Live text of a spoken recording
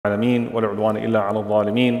العالمين ولا عدوان إلا على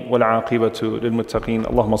الظالمين والعاقبة للمتقين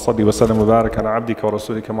اللهم صل وسلم وبارك على عبدك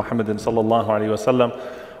ورسولك محمد صلى الله عليه وسلم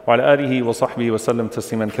وعلى آله وصحبه وسلم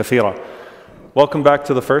تسليما كثيرا. Welcome back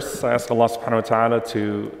to the first. I ask Allah subhanahu wa ta'ala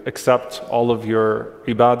to accept all of your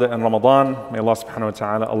ibadah in Ramadan. May Allah subhanahu wa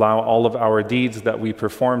ta'ala allow all of our deeds that we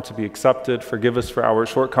perform to be accepted. Forgive us for our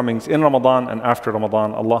shortcomings in Ramadan and after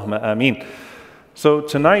Ramadan. Allahumma ameen. So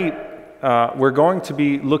tonight, we're going to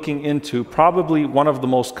be looking into probably one of the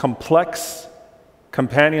most complex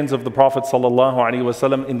companions of the Prophet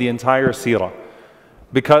ﷺ in the entire seerah.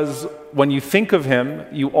 Because when you think of him,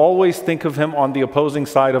 you always think of him on the opposing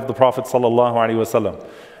side of the Prophet ﷺ.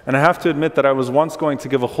 And I have to admit that I was once going to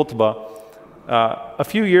give a khutbah a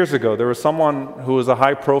few years ago. There was someone who was a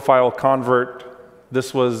high-profile convert.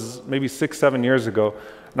 This was maybe 6-7 years ago.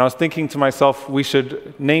 And I was thinking to myself, we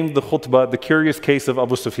should name the khutbah The Curious Case of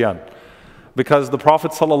Abu Sufyan. Because the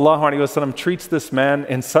Prophet ﷺ treats this man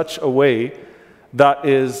in such a way that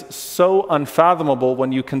is so unfathomable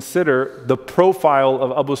when you consider the profile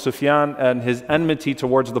of Abu Sufyan and his enmity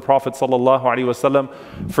towards the Prophet ﷺ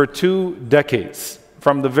for 2 decades.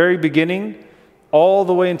 From the very beginning all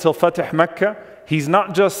the way until Fatih Mecca, he's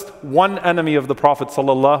not just one enemy of the Prophet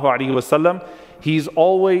ﷺ, he's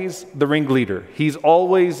always the ringleader. He's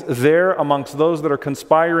always there amongst those that are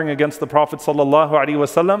conspiring against the Prophet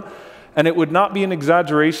ﷺ. And it would not be an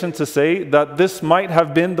exaggeration to say that this might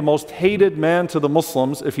have been the most hated man to the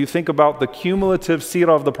Muslims if you think about the cumulative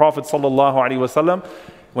seerah of the Prophet ﷺ.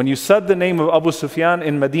 When you said the name of Abu Sufyan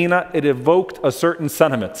in Medina, it evoked a certain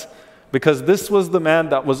sentiment. Because this was the man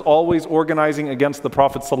that was always organizing against the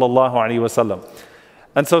Prophet ﷺ.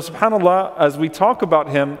 And so subhanAllah, as we talk about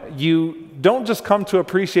him, you don't just come to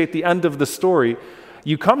appreciate the end of the story,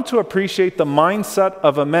 you come to appreciate the mindset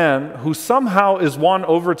of a man who somehow is won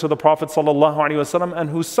over to the Prophet ﷺ and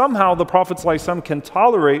who somehow the Prophet ﷺ can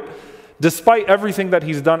tolerate despite everything that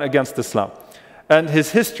he's done against Islam. And his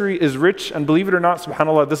history is rich, and believe it or not,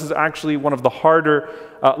 subhanAllah, this is actually one of the harder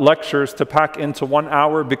lectures to pack into 1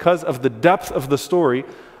 hour because of the depth of the story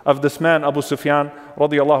of this man, Abu Sufyan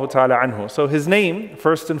radiyallahu ta'ala anhu. So his name,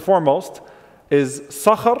 first and foremost, is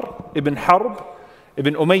Sufyan ibn Harb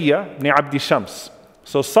ibn Umayyah ibn Abdi Shams.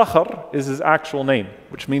 So Sakhar is his actual name,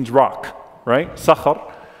 which means rock, right?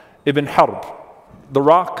 Sakhar ibn Harb, the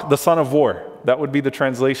rock, the son of war. That would be the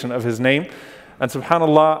translation of his name. And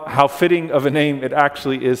subhanAllah, how fitting of a name it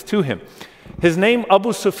actually is to him. His name,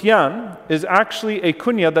 Abu Sufyan, is actually a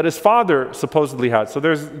kunya that his father supposedly had. So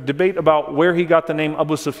there's debate about where he got the name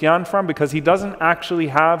Abu Sufyan from, because he doesn't actually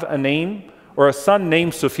have a name or a son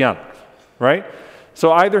named Sufyan, right?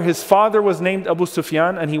 So either his father was named Abu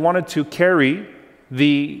Sufyan and he wanted to carry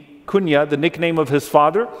the kunya, the nickname of his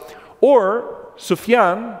father, or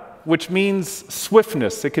Sufyan, which means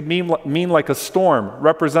swiftness. It could mean like a storm,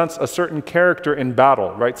 represents a certain character in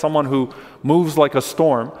battle, right? Someone who moves like a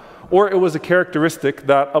storm. Or it was a characteristic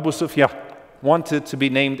that Abu Sufyan wanted to be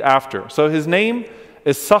named after. So his name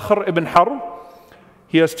is Sufyan ibn Harb.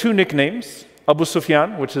 He has 2 nicknames, Abu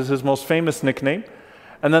Sufyan, which is his most famous nickname,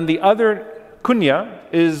 and then the other kunya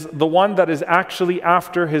is the one that is actually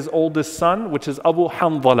after his oldest son, which is Abu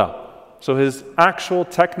Hanzala. So his actual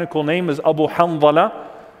technical name is Abu Hanzala,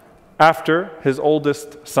 after his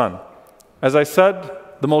oldest son. As I said,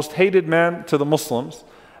 the most hated man to the Muslims.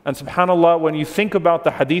 And subhanAllah, when you think about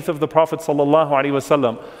the hadith of the Prophet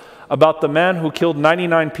ﷺ, about the man who killed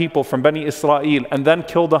 99 people from Bani Israel and then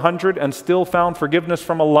killed 100 and still found forgiveness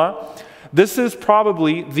from Allah, this is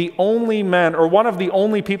probably the only man or one of the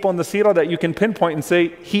only people in the seerah that you can pinpoint and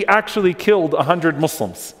say he actually killed 100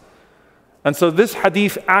 Muslims. And so this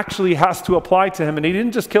hadith actually has to apply to him. And he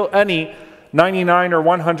didn't just kill any 99 or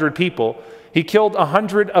 100 people. He killed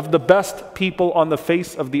 100 of the best people on the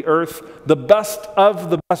face of the earth, the best of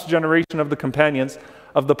the best generation of the companions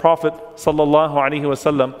of the Prophet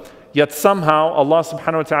ﷺ. Yet somehow Allah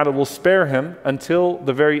subhanahu wa ta'ala will spare him until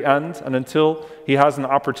the very end and until he has an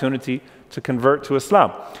opportunity to convert to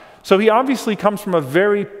Islam. So he obviously comes from a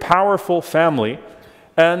very powerful family,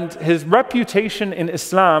 and his reputation in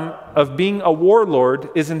Islam of being a warlord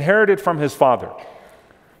is inherited from his father.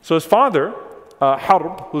 So his father,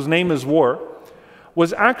 Harb, whose name is War,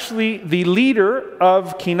 was actually the leader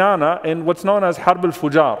of Kinana in what's known as Harb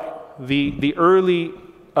al-Fujar, the early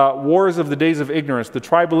wars of the days of ignorance, the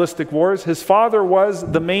tribalistic wars. His father was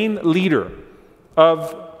the main leader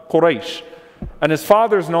of Quraysh. And his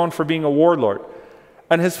father is known for being a warlord.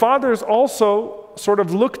 And his father is also sort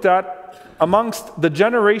of looked at amongst the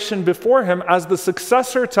generation before him as the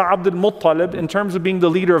successor to Abd al-Muttalib in terms of being the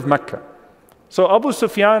leader of Mecca. So Abu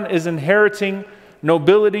Sufyan is inheriting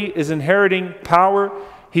nobility, is inheriting power.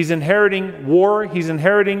 He's inheriting war. He's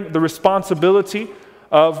inheriting the responsibility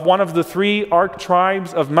of one of the three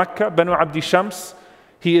archetypes of Mecca, Banu Abdi Shams.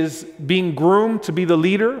 He is being groomed to be the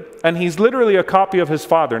leader, and he's literally a copy of his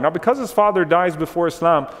father. Now, because his father dies before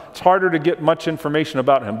Islam, it's harder to get much information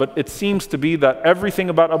about him, but it seems to be that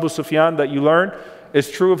everything about Abu Sufyan that you learn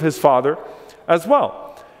is true of his father as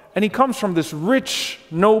well. And he comes from this rich,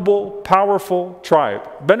 noble, powerful tribe.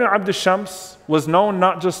 Banu Abd Shams was known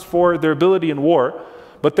not just for their ability in war,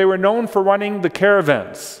 but they were known for running the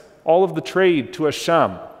caravans, all of the trade to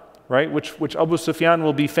Ash-Sham, right? Which Abu Sufyan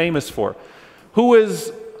will be famous for. Who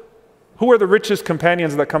are the richest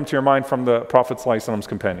companions that come to your mind from the Prophet ﷺ's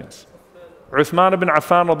companions? Uthman ibn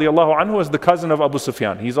Affan radiallahu anhu is the cousin of Abu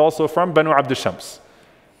Sufyan. He's also from Banu Abd Shams,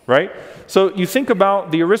 right? So you think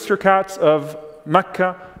about the aristocrats of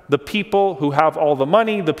Mecca, the people who have all the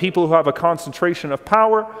money, the people who have a concentration of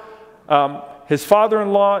power. His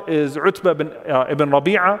father-in-law is Utbah ibn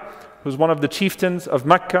Rabi'ah, who's one of the chieftains of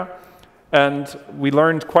Mecca. And we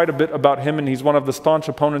learned quite a bit about him, and he's one of the staunch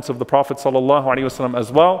opponents of the Prophet ﷺ as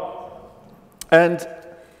well. And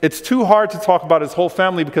it's too hard to talk about his whole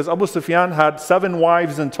family because Abu Sufyan had 7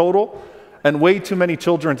 wives in total and way too many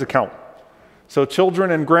children to count. So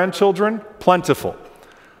children and grandchildren, plentiful.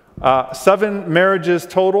 7 marriages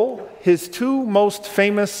total. His 2 most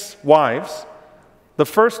famous wives, the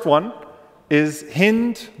first one is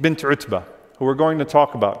Hind bint Utbah, who we're going to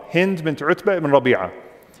talk about. Hind bint Utbah ibn Rabi'ah.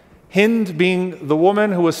 Hind being the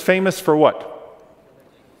woman who was famous for what?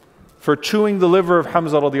 For chewing the liver of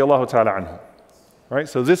Hamza radiallahu ta'ala anhu. Right?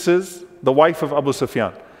 So this is the wife of Abu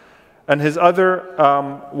Sufyan. And his other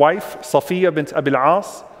wife, Safiya bint Abil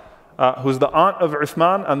As, who's the aunt of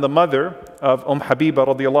Uthman and the mother of Habiba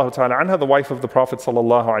radiallahu ta'ala anha, the wife of the Prophet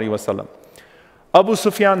sallallahu alaihi wasallam. Abu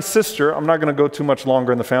Sufyan's sister, I'm not going to go too much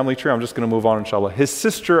longer in the family tree, I'm just going to move on inshallah. His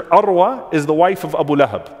sister Arwa is the wife of Abu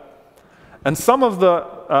Lahab. And some of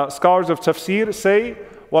the scholars of tafsir say,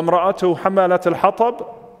 وَامْرَأَتُهُ حَمَّلَةَ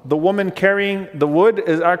الْحَطَبِ, the woman carrying the wood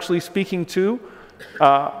is actually speaking to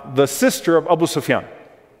the sister of Abu Sufyan,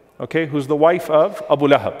 okay, who's the wife of Abu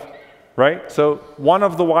Lahab, right? So one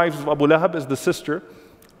of the wives of Abu Lahab is the sister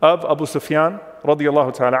of Abu Sufyan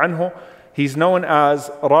radiyallahu ta'ala anhu. He's known as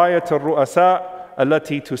رَايَةَ الرُّؤَسَاءِ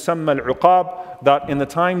الَّتِي تُسَمَّى الْعُقَابِ, that in the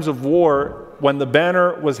times of war, when the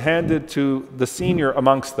banner was handed to the senior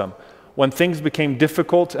amongst them, when things became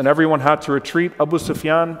difficult and everyone had to retreat, Abu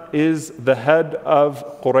Sufyan is the head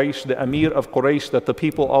of Quraysh, the Amir of Quraysh that the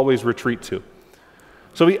people always retreat to.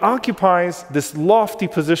 So he occupies this lofty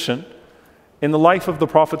position in the life of the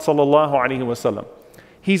Prophet sallallahu alaihi wasallam.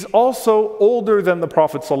 He's also older than the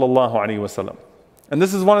Prophet sallallahu alaihi wasallam. And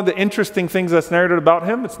this is one of the interesting things that's narrated about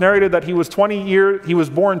him. It's narrated that he was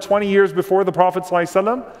born 20 years before the Prophet sallallahu alaihi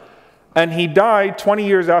wasallam, and he died 20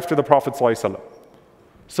 years after the Prophet sallallahu alaihi wasallam.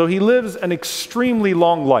 So he lives an extremely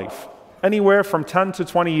long life, anywhere from 10 to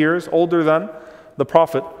 20 years older than the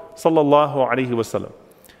Prophet sallallahu alaihi wasallam.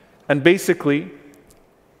 And basically,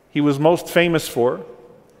 he was most famous for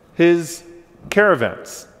his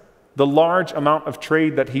caravans, the large amount of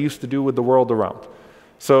trade that he used to do with the world around.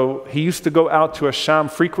 So he used to go out to Ash-Sham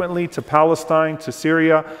frequently, to Palestine, to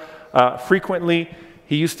Syria frequently.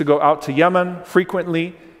 He used to go out to Yemen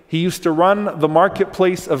frequently. He used to run the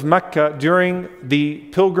marketplace of Mecca during the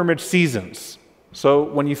pilgrimage seasons. So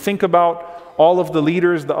when you think about all of the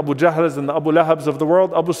leaders, the Abu Jahls and the Abu Lahabs of the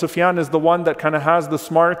world, Abu Sufyan is the one that kind of has the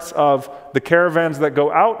smarts of the caravans that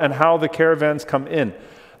go out and how the caravans come in.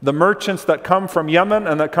 The merchants that come from Yemen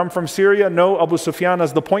and that come from Syria know Abu Sufyan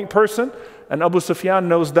as the point person, and Abu Sufyan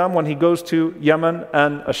knows them when he goes to Yemen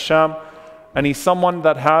and Ash-Sham. And he's someone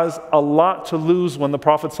that has a lot to lose when the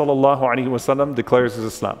Prophet ﷺ declares his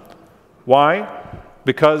Islam. Why?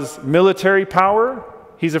 Because military power,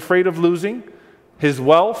 he's afraid of losing. His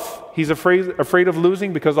wealth, he's afraid of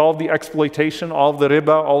losing because all of the exploitation, all of the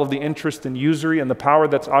riba, all of the interest and usury and the power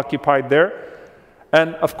that's occupied there.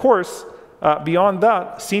 And of course, beyond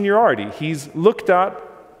that, seniority. He's looked at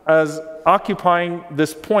as occupying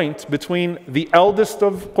this point between the eldest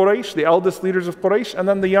of Quraysh, the eldest leaders of Quraysh, and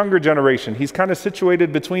then the younger generation. He's kind of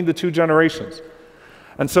situated between the 2 generations.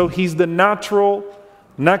 And so he's the natural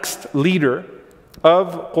next leader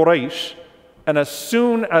of Quraysh. And as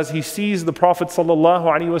soon as he sees the Prophet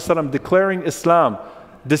ﷺ declaring Islam,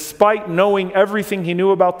 despite knowing everything he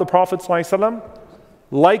knew about the Prophet ﷺ,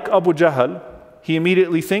 like Abu Jahl, he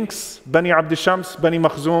immediately thinks, Bani Abd Shams, Bani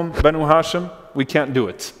Makhzum, Banu Hashim, we can't do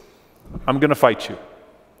it. I'm going to fight you.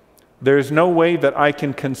 There is no way that I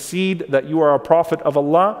can concede that you are a prophet of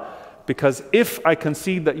Allah, because if I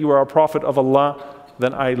concede that you are a prophet of Allah,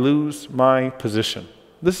 then I lose my position.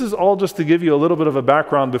 This is all just to give you a little bit of a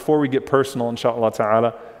background before we get personal, inshallah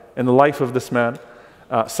ta'ala, in the life of this man,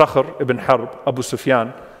 Sufyan ibn Harb, Abu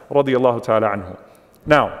Sufyan, radiyallahu ta'ala anhu.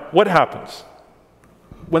 Now, what happens?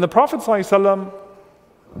 When the Prophet ﷺ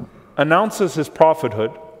announces his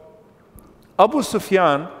prophethood, Abu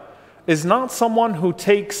Sufyan is not someone who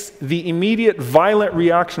takes the immediate violent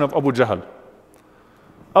reaction of Abu Jahl.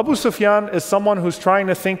 Abu Sufyan is someone who's trying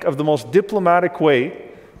to think of the most diplomatic way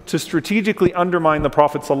to strategically undermine the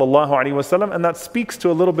Prophet ﷺ, and that speaks to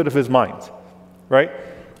a little bit of his mind, right?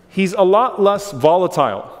 He's a lot less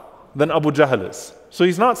volatile than Abu Jahl is. So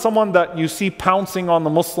he's not someone that you see pouncing on the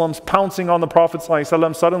Muslims, pouncing on the Prophet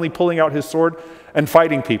ﷺ, suddenly pulling out his sword and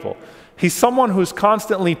fighting people. He's someone who's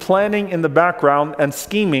constantly planning in the background and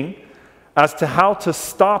scheming as to how to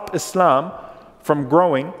stop Islam from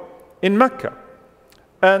growing in Mecca.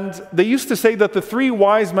 And they used to say that the three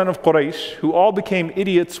wise men of Quraysh, who all became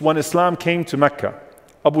idiots when Islam came to Mecca,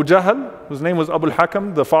 Abu Jahl, whose name was Abu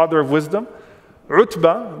al-Hakam, the father of wisdom,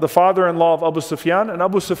 Utbah, the father-in-law of Abu Sufyan, and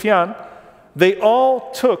Abu Sufyan, they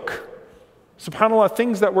all took, subhanAllah,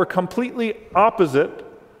 things that were completely opposite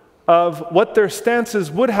of what their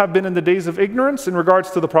stances would have been in the days of ignorance in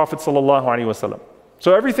regards to the Prophet ﷺ.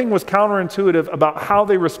 So everything was counterintuitive about how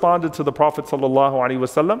they responded to the Prophet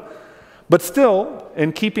ﷺ. But still,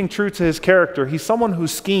 in keeping true to his character, he's someone who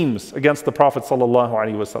schemes against the Prophet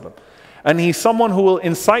ﷺ. And he's someone who will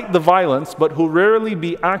incite the violence, but who rarely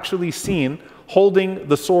be actually seen holding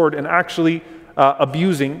the sword and actually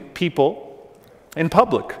abusing people in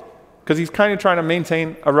public, because he's kind of trying to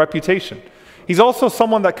maintain a reputation. He's also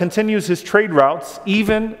someone that continues his trade routes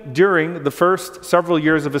even during the first several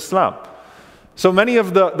years of Islam. So many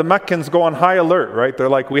of the Meccans go on high alert, right? They're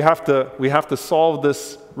like, we have to solve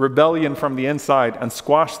this rebellion from the inside and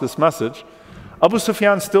squash this message. Abu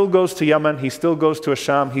Sufyan still goes to Yemen, he still goes to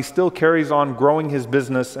Asham, he still carries on growing his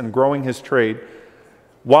business and growing his trade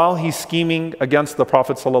while he's scheming against the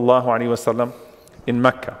Prophet ﷺ in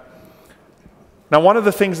Mecca. Now, one of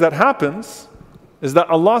the things that happens is that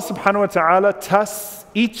Allah subhanahu wa ta'ala tests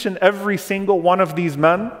each and every single one of these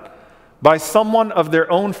men by someone of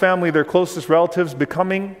their own family, their closest relatives,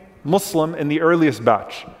 becoming Muslim in the earliest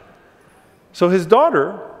batch. So his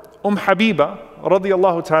daughter, Habiba,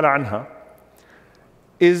 radiyallahu ta'ala anha,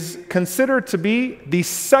 is considered to be the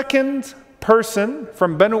second person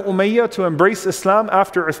from Banu Umayyah to embrace Islam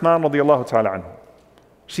after Uthman radiyallahu ta'ala anhu.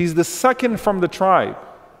 She's the second from the tribe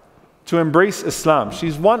to embrace Islam.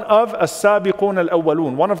 She's one of as-sabiqun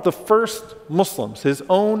al-awwalun, one of the first Muslims, his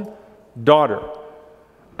own daughter.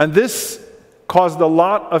 And this caused a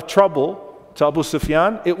lot of trouble to Abu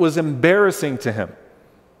Sufyan. It was embarrassing to him.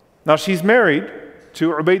 Now she's married to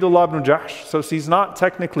Ubaydullah ibn Jahsh, so she's not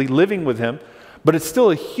technically living with him, but it's still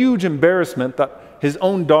a huge embarrassment that his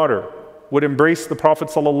own daughter would embrace the Prophet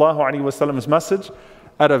ﷺ's message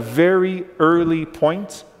at a very early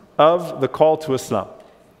point of the call to Islam.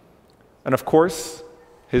 And of course,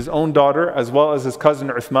 his own daughter as well as his cousin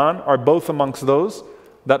Uthman are both amongst those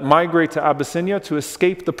that migrate to Abyssinia to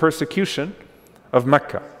escape the persecution of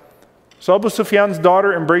Mecca. So Abu Sufyan's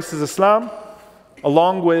daughter embraces Islam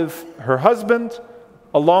along with her husband,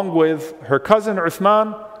 along with her cousin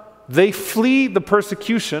Uthman. They flee the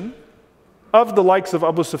persecution of the likes of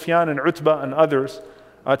Abu Sufyan and Utbah and others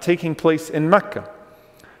taking place in Mecca.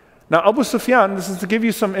 Now Abu Sufyan, this is to give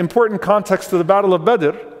you some important context to the Battle of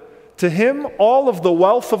Badr. To him, all of the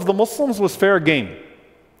wealth of the Muslims was fair game,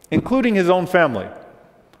 including his own family.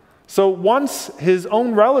 So once his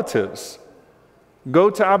own relatives go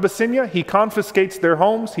to Abyssinia, he confiscates their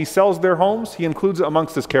homes, he sells their homes, he includes it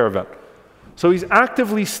amongst his caravan. So he's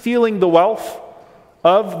actively stealing the wealth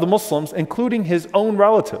of the Muslims, including his own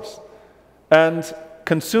relatives, and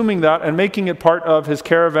consuming that and making it part of his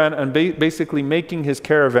caravan, and basically making his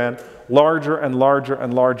caravan larger and larger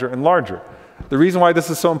and larger and larger. The reason why this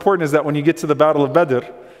is so important is that when you get to the Battle of Badr,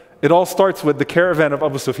 it all starts with the caravan of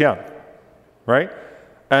Abu Sufyan, right?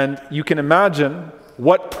 And you can imagine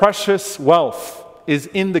what precious wealth is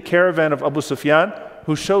in the caravan of Abu Sufyan,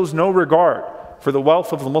 who shows no regard for the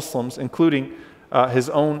wealth of the Muslims, including his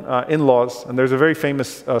own in-laws. And there's a very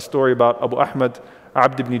famous story about Abu Ahmad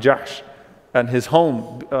Abd ibn Jahsh and his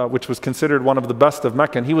home, which was considered one of the best of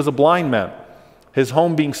Mecca. And he was a blind man. His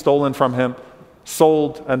home being stolen from him,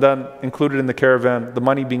 sold, and then included in the caravan, the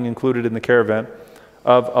money being included in the caravan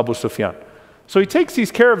of Abu Sufyan. So he takes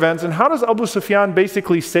these caravans, and how does Abu Sufyan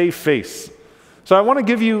basically save face? So I want to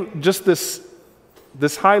give you just this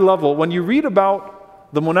high level. When you read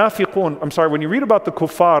about the munafiqun, when you read about the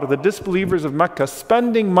kuffar, the disbelievers of Mecca,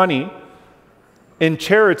 spending money in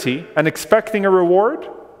charity and expecting a reward,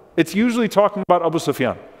 it's usually talking about Abu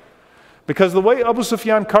Sufyan. Because the way Abu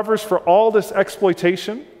Sufyan covers for all this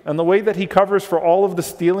exploitation and the way that he covers for all of the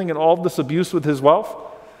stealing and all of this abuse with his wealth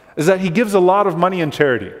is that he gives a lot of money in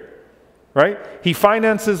charity, right? He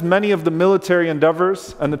finances many of the military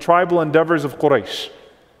endeavors and the tribal endeavors of Quraysh.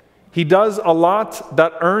 He does a lot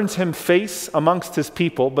that earns him face amongst his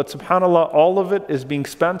people, but subhanAllah, all of it is being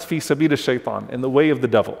spent fi sabil shaitan, in the way of the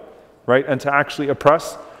devil, right? And to actually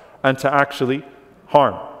oppress and to actually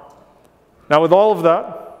harm. Now with all of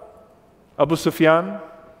that, Abu Sufyan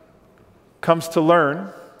comes to learn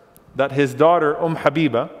that his daughter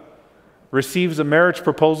Habiba receives a marriage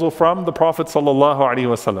proposal from the Prophet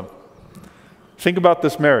ﷺ. Think about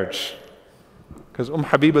this marriage. Because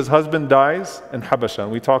Habiba's husband dies in Habasha,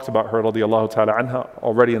 and we talked about her radiallahu ta'ala anha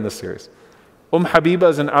already in this series. Habiba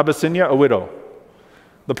is in Abyssinia, a widow.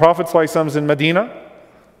 The Prophet ﷺ is in Medina,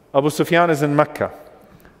 Abu Sufyan is in Mecca.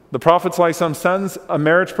 The Prophet ﷺ sends a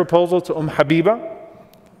marriage proposal to Habiba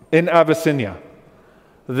in Abyssinia.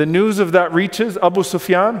 The news of that reaches Abu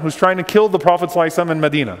Sufyan, who's trying to kill the Prophet ﷺ in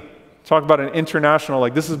Medina. Talk about an international,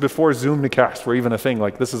 like this is before Zoom nikahs were even a thing.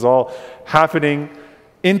 Like this is all happening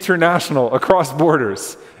international, across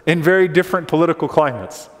borders, in very different political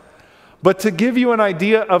climates. But to give you an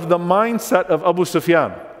idea of the mindset of Abu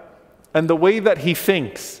Sufyan and the way that he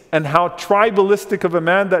thinks and how tribalistic of a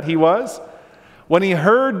man that he was, when he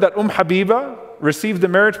heard that Habiba received a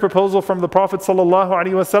marriage proposal from the Prophet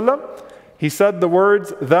ﷺ, he said the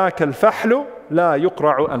words, ذَاكَ الْفَحْلُ لَا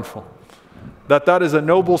يُقْرَعُ أَنْفُهُ, that is a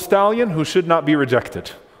noble stallion who should not be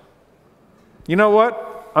rejected. You know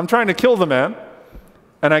what? I'm trying to kill the man,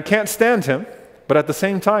 and I can't stand him, but at the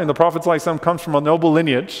same time, the Prophet ﷺ comes from a noble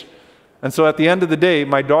lineage, and so at the end of the day,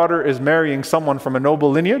 my daughter is marrying someone from a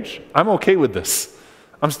noble lineage. I'm okay with this.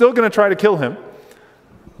 I'm still going to try to kill him,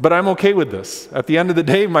 but I'm okay with this. At the end of the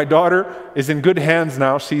day, my daughter is in good hands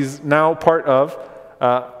now. She's now part of,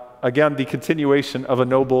 again, the continuation of a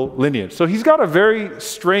noble lineage. So he's got a very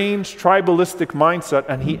strange, tribalistic mindset,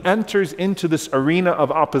 and he enters into this arena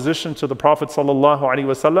of opposition to the Prophet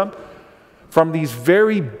ﷺ from these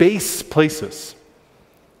very base places,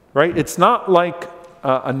 right? It's not like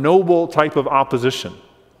a noble type of opposition,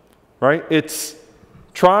 right? It's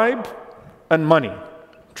tribe and money,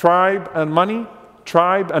 tribe and money,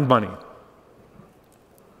 tribe and money.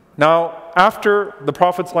 Now, after the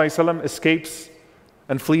Prophet ﷺ escapes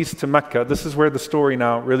and flees to Mecca, this is where the story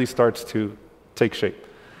now really starts to take shape.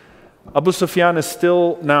 Abu Sufyan is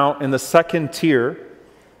still now in the second tier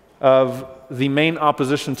of the main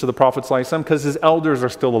opposition to the Prophet ﷺ because his elders are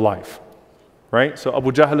still alive, right? So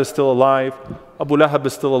Abu Jahl is still alive, Abu Lahab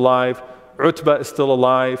is still alive, Utbah is still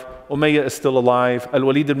alive, Umayyah is still alive,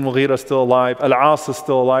 Al-Walid ibn Mughira is still alive, Al-As is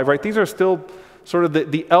still alive, right? These are still sort of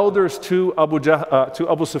the elders to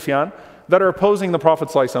Abu Sufyan that are opposing the Prophet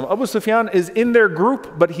ﷺ. Abu Sufyan is in their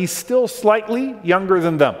group, but he's still slightly younger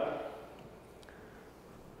than them.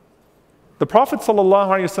 The Prophet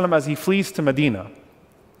ﷺ, as he flees to Medina,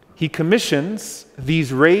 he commissions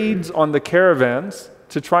these raids on the caravans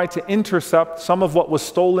to try to intercept some of what was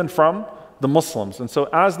stolen from the Muslims. And so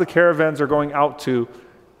as the caravans are going out to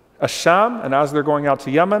Ash-Sham and as they're going out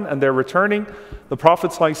to Yemen and they're returning, the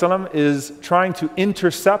Prophet ﷺ is trying to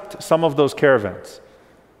intercept some of those caravans.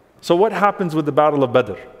 So what happens with the Battle of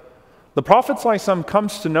Badr? The Prophet ﷺ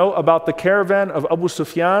comes to know about the caravan of Abu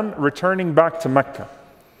Sufyan returning back to Mecca.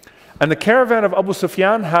 And the caravan of Abu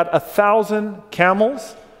Sufyan had 1,000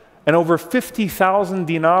 camels and over 50,000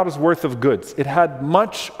 dinars worth of goods. It had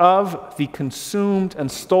much of the consumed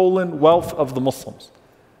and stolen wealth of the Muslims.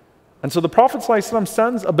 And so the Prophet ﷺ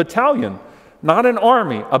sends a battalion, not an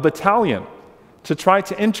army, a battalion, to try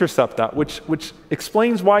to intercept that, which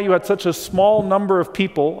explains why you had such a small number of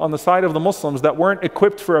people on the side of the Muslims that weren't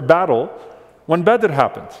equipped for a battle when Badr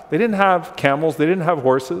happened. They didn't have camels, they didn't have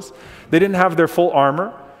horses, they didn't have their full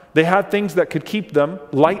armor. They had things that could keep them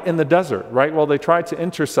light in the desert, right? While they tried to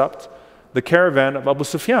intercept the caravan of Abu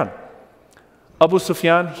Sufyan. Abu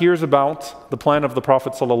Sufyan hears about the plan of the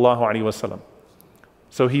Prophet ﷺ.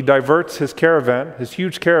 So he diverts his caravan, his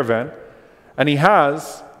huge caravan, and he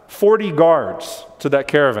has 40 guards to that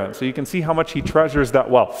caravan. So you can see how much he treasures that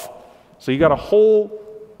wealth. So you got a whole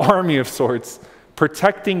army of sorts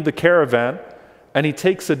protecting the caravan, and he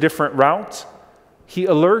takes a different route. He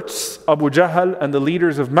alerts Abu Jahl and the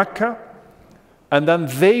leaders of Mecca, and then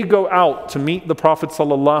they go out to meet the Prophet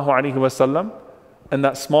ﷺ and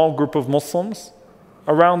that small group of Muslims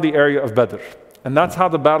around the area of Badr. And that's how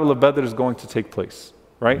the Battle of Badr is going to take place,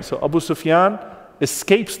 right? So Abu Sufyan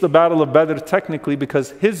escapes the Battle of Badr technically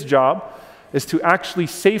because his job is to actually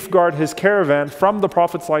safeguard his caravan from the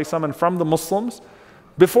Prophet ﷺ and from the Muslims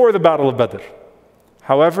before the Battle of Badr.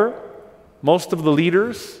 However, most of the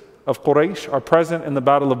leaders of Quraysh are present in the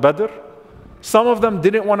Battle of Badr. Some of them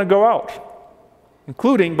didn't want to go out,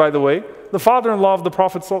 including, by the way, the father-in-law of the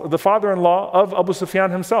Prophet, the father-in-law of Abu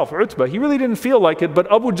Sufyan himself, Utbah. He really didn't feel like it, but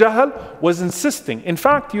Abu Jahl was insisting. In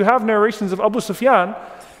fact, you have narrations of Abu Sufyan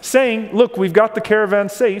saying, look, we've got the caravan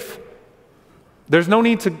safe. There's no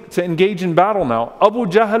need to engage in battle now. Abu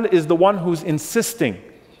Jahl is the one who's insisting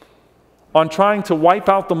on trying to wipe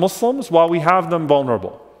out the Muslims while we have them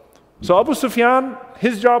vulnerable. So Abu Sufyan,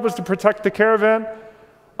 his job was to protect the caravan.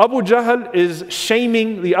 Abu Jahl is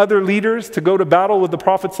shaming the other leaders to go to battle with the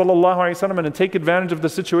Prophet ﷺ and to take advantage of the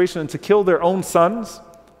situation and to kill their own sons,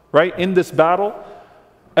 right, in this battle,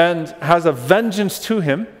 and has a vengeance to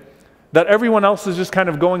him that everyone else is just kind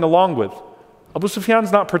of going along with. Abu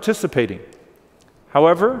Sufyan's not participating.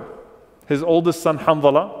 However, his oldest son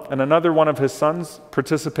Hanzala and another one of his sons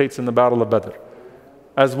participates in the Battle of Badr,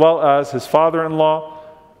 as well as his father-in-law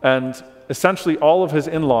and essentially all of his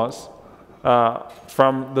in-laws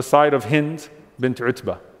from the side of Hind bint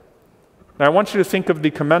Utbah. Now I want you to think of the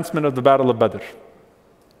commencement of the Battle of Badr.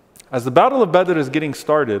 As the Battle of Badr is getting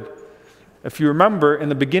started, if you remember, in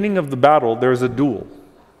the beginning of the battle, there is a duel.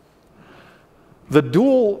 The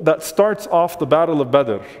duel that starts off the Battle of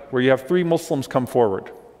Badr, where you have 3 Muslims come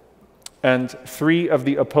forward, and 3 of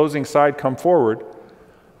the opposing side come forward,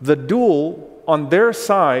 the duel on their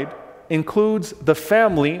side includes the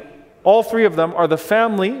family. All 3 of them are the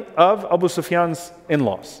family of Abu Sufyan's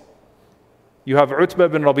in-laws. You have Utbah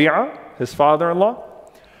ibn Rabi'ah, his father-in-law.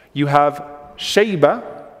 You have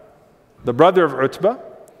Shayba, the brother of Utbah.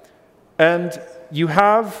 And you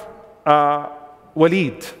have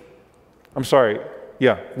Walid.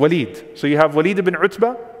 Walid. So you have Walid ibn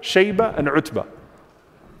Utbah, Shayba, and Utbah.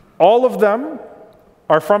 All of them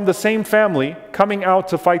are from the same family coming out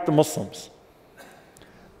to fight the Muslims.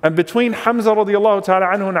 And between Hamza radiallahu ta'ala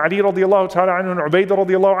anhu and Ali radiallahu ta'ala anhu and Ubaidah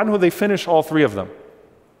radiallahu anhu, they finish all 3 of them.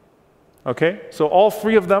 Okay? So all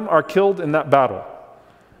 3 of them are killed in that battle.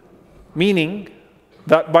 Meaning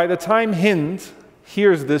that by the time Hind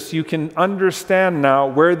hears this, you can understand now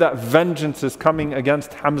where that vengeance is coming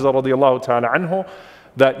against Hamza radiallahu ta'ala anhu,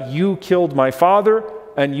 that you killed my father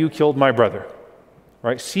and you killed my brother.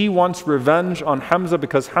 Right? She wants revenge on Hamza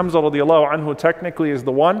because Hamza radiallahu anhu technically is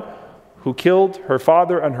the one who killed her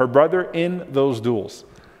father and her brother in those duels.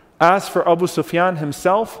 As for Abu Sufyan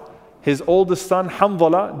himself, his oldest son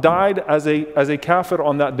Hanzala died as a kafir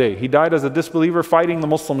on that day. He died as a disbeliever fighting the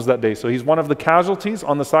Muslims that day. So he's one of the casualties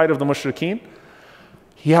on the side of the mushrikeen.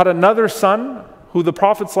 He had another son who the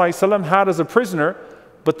Prophet ﷺ had as a prisoner,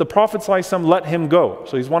 but the Prophet ﷺ let him go.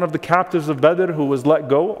 So he's one of the captives of Badr who was let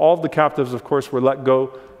go. All of the captives, of course, were let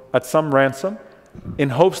go at some ransom in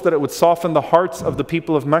hopes that it would soften the hearts of the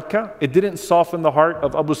people of Mecca. It didn't soften the heart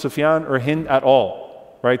of Abu Sufyan or Hind at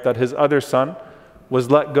all, right? That his other son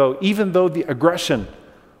was let go, even though the aggression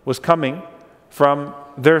was coming from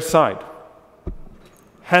their side.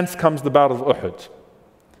 Hence comes the Battle of Uhud.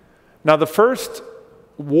 Now the first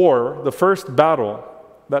war, the first battle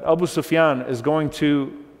that Abu Sufyan is going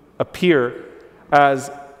to appear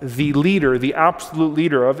as the leader, the absolute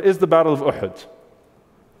leader of, is the Battle of Uhud.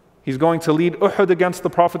 He's going to lead Uhud against the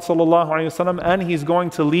Prophet ﷺ, and he's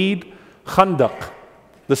going to lead Khandaq,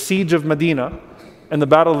 the siege of Medina, and the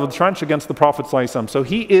Battle of the Trench against the Prophet ﷺ. So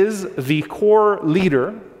he is the core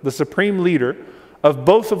leader, the supreme leader of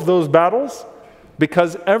both of those battles,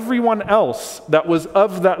 because everyone else that was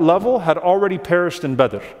of that level had already perished in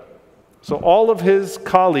Badr. So all of his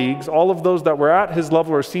colleagues, all of those that were at his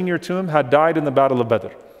level or senior to him had died in the Battle of Badr.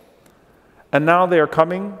 And now they are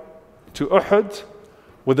coming to Uhud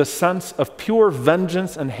with a sense of pure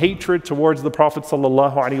vengeance and hatred towards the Prophet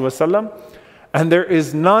ﷺ. And there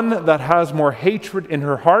is none that has more hatred in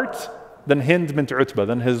her heart than Hind bint Utbah,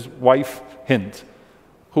 than his wife Hind,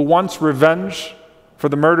 who wants revenge for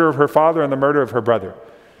the murder of her father and the murder of her brother.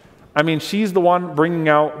 I mean, she's the one bringing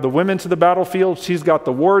out the women to the battlefield. She's got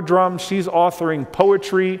the war drum. She's authoring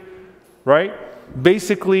poetry, right?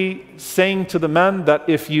 Basically saying to the men that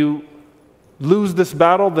if you lose this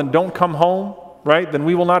battle, then don't come home, right? Then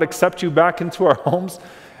we will not accept you back into our homes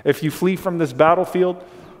if you flee from this battlefield.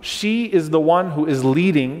 She is the one who is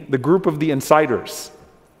leading the group of the insiders,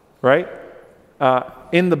 right?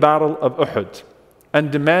 In the Battle of Uhud,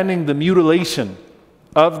 and demanding the mutilation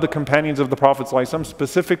of the companions of the Prophet ﷺ,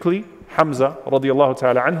 specifically Hamza radiallahu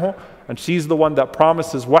ta'ala anhu. And she's the one that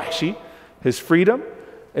promises Wahshi his freedom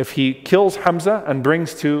if he kills Hamza and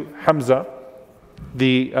brings to Hamza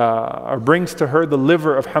or brings to her the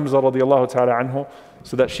liver of Hamza radiallahu ta'ala anhu,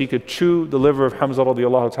 so that she could chew the liver of Hamza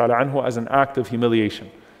radiallahu ta'ala anhu as an act of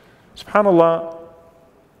humiliation. SubhanAllah,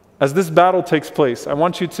 as this battle takes place, I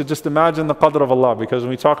want you to just imagine the qadr of Allah, because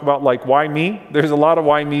when we talk about like, why me? There's a lot of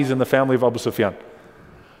why me's in the family of Abu Sufyan.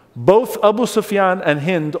 Both Abu Sufyan and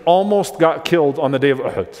Hind almost got killed on the day of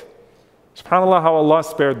Uhud. SubhanAllah, how Allah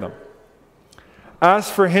spared them.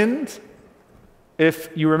 As for Hind, if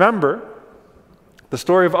you remember the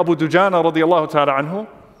story of Abu Dujana radiallahu ta'ala anhu,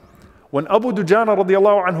 when Abu Dujana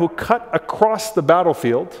radiallahu anhu cut across the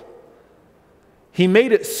battlefield, he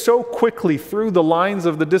made it so quickly through the lines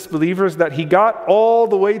of the disbelievers that he got all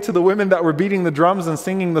the way to the women that were beating the drums and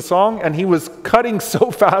singing the song, and he was cutting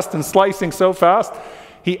so fast and slicing so fast,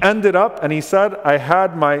 he ended up and he said, I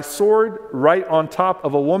had my sword right on top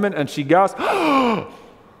of a woman and she gasped, and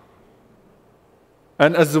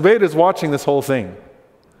Az-Zubayr is watching this whole thing.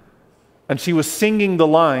 And she was singing the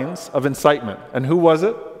lines of incitement. And who was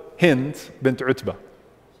it? Hind bint Utbah.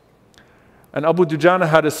 And Abu Dujana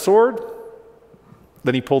had his sword,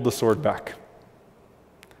 then he pulled the sword back.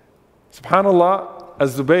 SubhanAllah,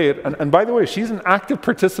 Az-Zubayr, and by the way, she's an active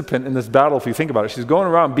participant in this battle if you think about it. She's going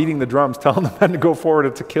around beating the drums, telling the men to go forward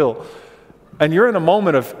and to kill. And you're in a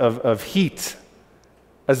moment of heat.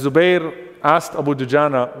 Az-Zubayr asked Abu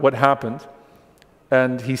Dujana what happened,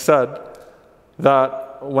 and he said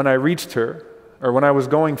that when I reached her, or when I was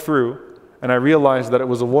going through, and I realized that it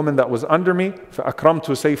was a woman that was under me, فَأَكْرَمْتُ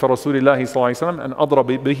سَيْفَ رَسُولِ اللَّهِ صَلَّى اللَّهِ عَلَيْهِ وسلم, and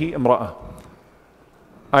أَضْرَبِ بِهِ امْرَأَةً.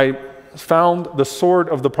 I found the sword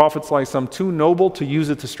of the Prophet ﷺ too noble to use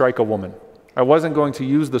it to strike a woman. I wasn't going to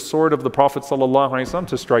use the sword of the Prophet ﷺ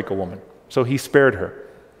to strike a woman. So he spared her.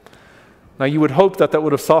 Now you would hope that that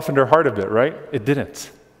would have softened her heart a bit, right? It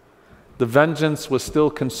didn't. The vengeance was still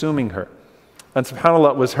consuming her. And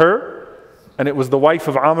subhanAllah, it was her, and it was the wife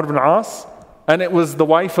of Amr ibn As, and it was the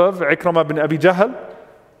wife of Ikramah bin Abi Jahl,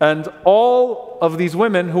 and all of these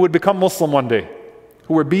women who would become Muslim one day,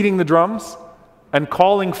 who were beating the drums and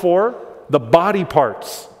calling for the body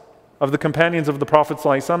parts of the companions of the Prophet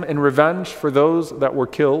ﷺ in revenge for those that were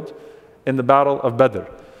killed in the battle of Badr.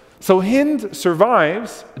 So Hind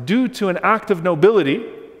survives due to an act of nobility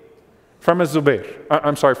from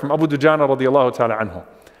Az-Zubayr, from Abu Dujana radiallahu ta'ala anhu.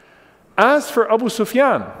 As for Abu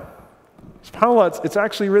Sufyan, subhanAllah, it's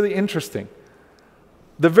actually really interesting.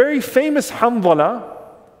 The very famous Hanzala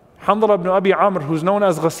ibn Abi Amr, who's known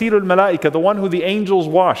as Ghasir al-Malaika, the one who the angels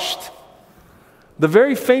washed, the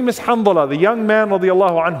very famous Hanzala, the young man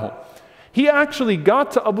radiallahu anhu, he actually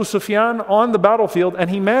got to Abu Sufyan on the battlefield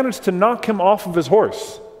and he managed to knock him off of his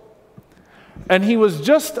horse. And he was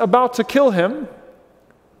just about to kill him,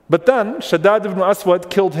 but then Shaddad ibn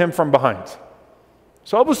Aswad killed him from behind.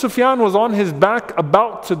 So Abu Sufyan was on his back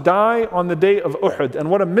about to die on the day of Uhud, and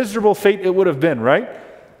what a miserable fate it would have been, right?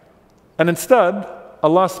 And instead,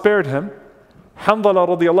 Allah spared him. Hanzala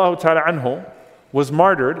radiallahu ta'ala anhu was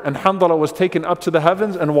martyred, and Hanzala was taken up to the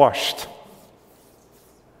heavens and washed.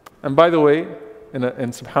 And by the way, in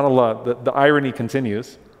subhanAllah, the irony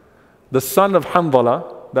continues. The son of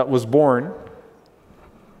Hanzala that was born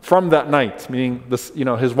from that night, meaning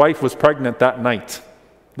his wife was pregnant that night.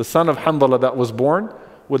 The son of Hanzala that was born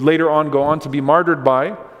would later on go on to be martyred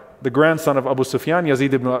by the grandson of Abu Sufyan,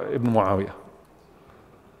 Yazid ibn Muawiyah.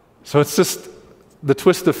 So it's just the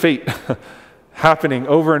twist of fate happening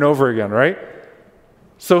over and over again, right?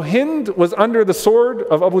 So Hind was under the sword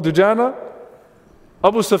of Abu Dujana,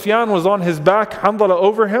 Abu Sufyan was on his back, Hanzala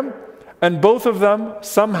over him, and both of them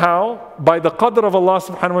somehow, by the qadr of Allah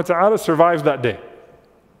subhanahu wa ta'ala, survived that day.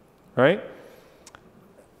 Right?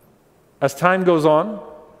 As time goes on,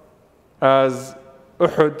 as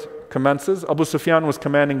Uhud commences, Abu Sufyan was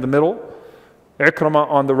commanding the middle, Ikramah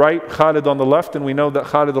on the right, Khalid on the left, and we know that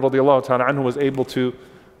Khalid radiallahu ta'ala anhu was able to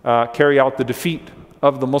carry out the defeat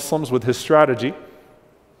of the Muslims with his strategy.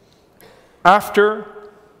 After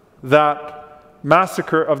that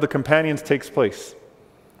massacre of the companions takes place,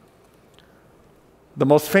 the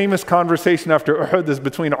most famous conversation after Uhud is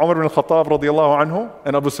between Umar ibn Khattab radiallahu anhu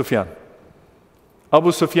and Abu Sufyan.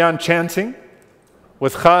 Abu Sufyan chanting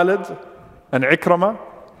with Khalid and Ikramah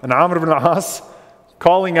and Amr ibn As,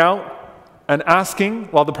 calling out and asking,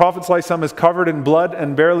 while the Prophet ﷺ is covered in blood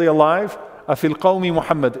and barely alive, Afil qawmi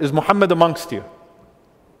Muhammad, is Muhammad amongst you?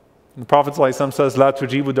 And the Prophet ﷺ says, La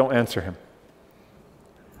tujibu, don't answer him.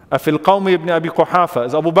 Afil qawmi ibn Abi Quhafa,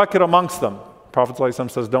 is Abu Bakr amongst them? The Prophet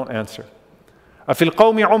ﷺ says, don't answer. Afil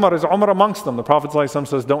qawmi Umar, is Umar amongst them? The Prophet ﷺ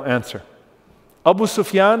says, don't answer. Abu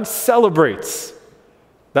Sufyan celebrates.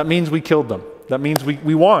 That means we killed them. That means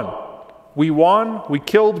we won. We won, we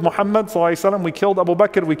killed Muhammad ﷺ, we killed Abu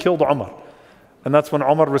Bakr, we killed Umar. And that's when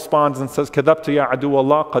Umar responds and says, كَذَبْتَ يَا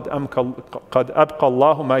عَدُوَ اللَّهِ قَدْ أَبْقَى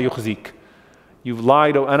اللَّهُ مَا يُخْزِيكَ. You've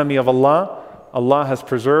lied, O enemy of Allah. Allah has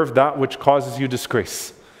preserved that which causes you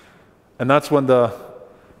disgrace. And that's when the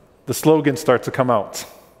the slogans start to come out.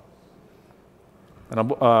 And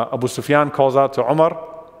Abu Sufyan calls out to Umar,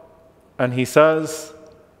 and he says,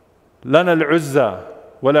 لَنَا الْعُزَّى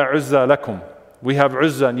وَلَا عُزَّى لَكُمْ. We have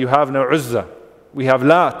Uzza and you have no Uzza. We have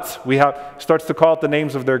Lat. Starts to call out the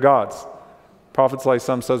names of their gods. Prophet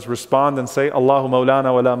ﷺ says, respond and say, Allahu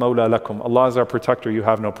Mawlana wa la Mawla lakum. Allah is our protector, you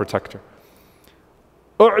have no protector.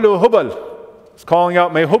 U'lu Hubal. It's calling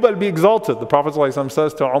out, may Hubal be exalted. The Prophet ﷺ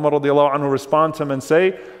says to Umar radiallahu anhu, respond to him and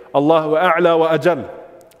say, Allahu a'la wa ajal.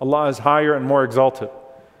 Allah is higher and more exalted.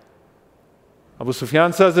 Abu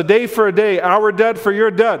Sufyan says, a day for a day, our dead for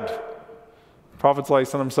your dead. Prophet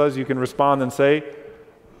ﷺ says, you can respond and say,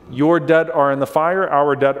 your dead are in the fire,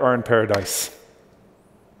 our dead are in paradise.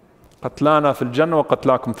 قَتْلَانَا فِي الْجَنَّةِ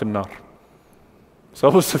وَقَتْلَاكُمْ فِي النَّارِ. So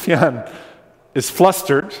Abu Sufyan is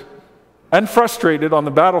flustered and frustrated on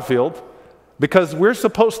the battlefield because we're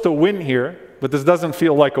supposed to win here, but this doesn't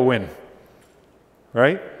feel like a win.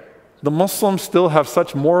 Right? The Muslims still have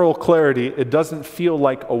such moral clarity, it doesn't feel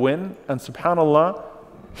like a win. And subhanAllah,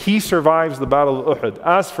 he survives the battle of Uhud.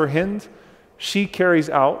 As for Hind, she carries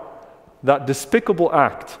out that despicable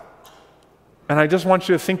act. And I just want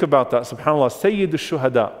you to think about that, subhanAllah. Sayyid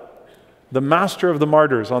al-Shuhada, the master of the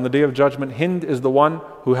martyrs on the Day of Judgment, Hind is the one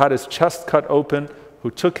who had his chest cut open, who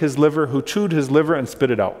took his liver, who chewed his liver and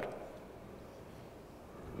spit it out.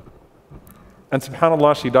 And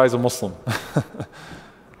subhanAllah, she dies a Muslim.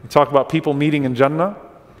 We talk about people meeting in Jannah.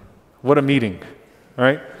 What a meeting,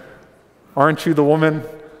 right? Aren't you the woman,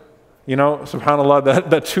 you know, subhanAllah,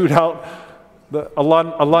 that chewed out?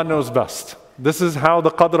 Allah knows best. This is how the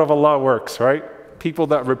qadr of Allah works, right? People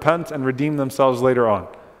that repent and redeem themselves later on.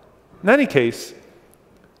 In any case,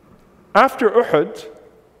 after Uhud,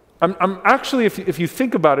 I'm actually, if you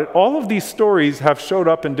think about it, all of these stories have showed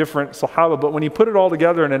up in different Sahaba, but when you put it all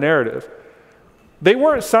together in a narrative, they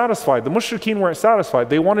weren't satisfied. The mushrikeen weren't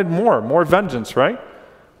satisfied. They wanted more vengeance, right?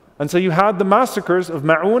 And so you had the massacres of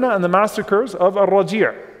Ma'una and the massacres of Ar-Raji',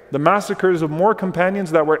 the massacres of more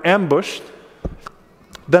companions that were ambushed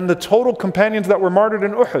than the total companions that were martyred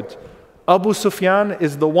in Uhud. Abu Sufyan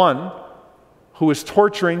is the one who is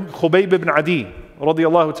torturing Khubayb ibn Adi,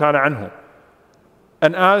 radiyallahu ta'ala anhu.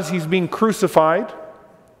 And as he's being crucified,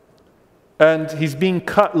 and he's being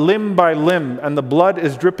cut limb by limb, and the blood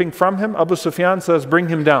is dripping from him, Abu Sufyan says, bring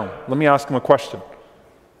him down. Let me ask him a question.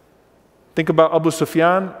 Think about Abu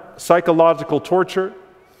Sufyan, psychological torture,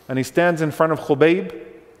 and he stands in front of Khubayb,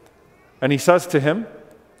 and he says to him,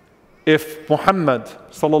 if Muhammad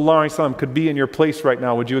sallallahu alaihi wasallam could be in your place right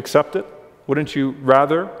now, would you accept it? Wouldn't you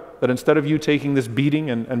rather that instead of you taking this beating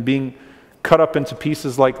and being cut up into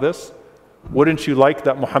pieces like this, wouldn't you like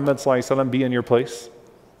that Muhammad sallallahu alaihi wasallam be in your place?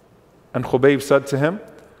 And Khubayb said to him,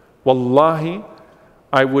 Wallahi,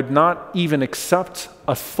 I would not even accept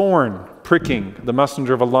a thorn pricking the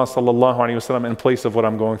Messenger of Allah sallallahu alaihi wasallam in place of what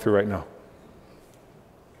I'm going through right now.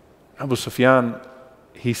 Abu Sufyan,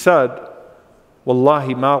 he said,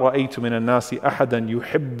 Wallahi ma ra'aytu min an-nasi ahadan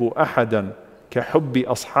yuhibbu ahadan ka hubbi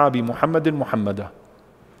ashabi Muhammadin Muhammada.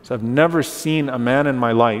 So I've never seen a man in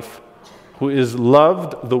my life who is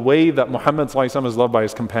loved the way that Muhammad sallallahu alaihi wasallam is loved by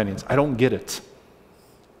his companions. I don't get it.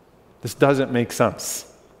 This doesn't make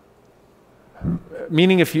sense.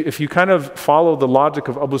 Meaning if you kind of follow the logic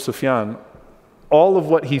of Abu Sufyan, all of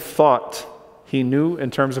what he thought he knew in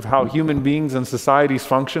terms of how human beings and societies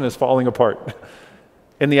function is falling apart.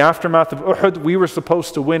 In the aftermath of Uhud, we were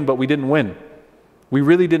supposed to win, but we didn't win. We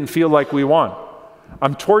really didn't feel like we won.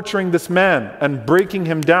 I'm torturing this man and breaking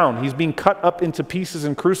him down. He's being cut up into pieces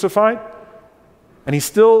and crucified, and he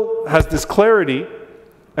still has this clarity,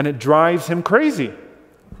 and it drives him crazy.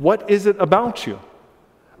 What is it about you?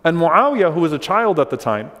 And Muawiyah, who was a child at the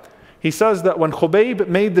time, he says that when Khubayb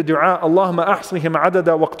made the dua, Allahumma ahsihim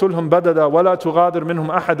adada waqtulhum badada wa la tughadir minhum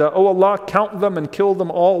ahada, oh Allah, count them and kill them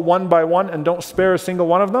all one by one and don't spare a single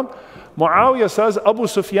one of them. Muawiyah says, Abu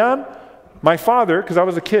Sufyan, my father, because I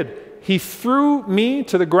was a kid, he threw me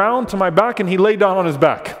to the ground, to my back, and he lay down on his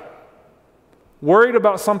back, worried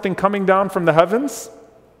about something coming down from the heavens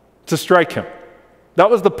to strike him. That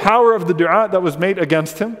was the power of the dua that was made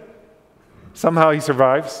against him. Somehow he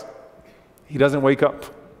survives. He doesn't wake up.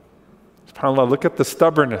 SubhanAllah, look at the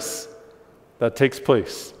stubbornness that takes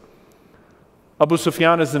place. Abu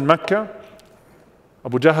Sufyan is in Mecca.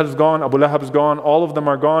 Abu Jahl is gone. Abu Lahab is gone. All of them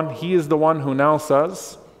are gone. He is the one who now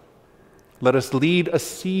says, let us lead a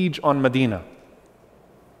siege on Medina.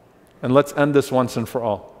 And let's end this once and for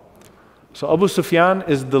all. So Abu Sufyan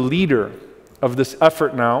is the leader of this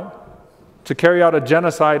effort now to carry out a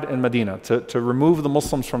genocide in Medina, to remove the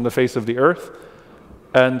Muslims from the face of the earth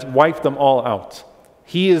and wipe them all out.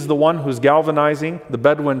 He is the one who's galvanizing the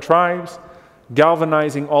Bedouin tribes,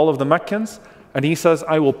 galvanizing all of the Meccans, and he says,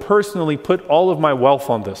 I will personally put all of my wealth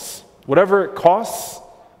on this. Whatever it costs,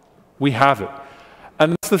 we have it.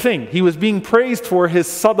 And that's the thing. He was being praised for his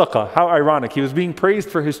sadaqah. How ironic. He was being praised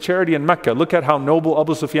for his charity in Mecca. Look at how noble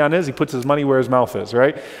Abu Sufyan is. He puts his money where his mouth is,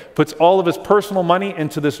 right? Puts all of his personal money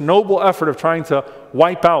into this noble effort of trying to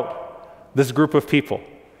wipe out this group of people.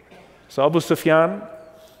 So Abu Sufyan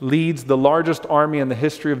leads the largest army in the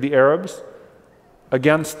history of the Arabs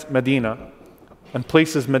against Medina and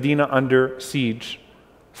places Medina under siege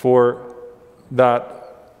for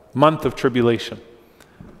that month of tribulation.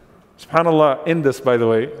 SubhanAllah, in this, by the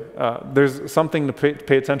way, there's something to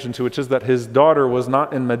pay attention to, which is that his daughter was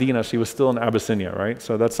not in Medina, she was still in Abyssinia, right?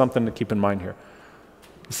 So that's something to keep in mind here.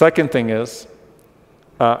 The second thing is,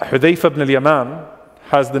 Hudayfa ibn al-Yaman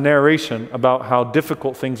has the narration about how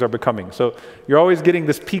difficult things are becoming. So you're always getting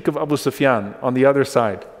this peak of Abu Sufyan on the other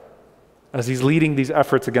side as he's leading these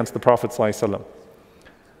efforts against the Prophet ﷺ.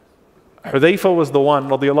 Hudayfa was the one,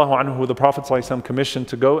 radiallahu anhu, who the Prophet ﷺ commissioned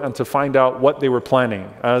to go and to find out what they were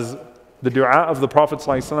planning, as the dua of the Prophet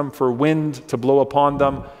ﷺ for wind to blow upon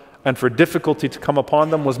them and for difficulty to come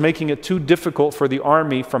upon them was making it too difficult for the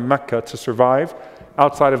army from Mecca to survive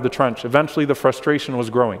outside of the trench. Eventually the frustration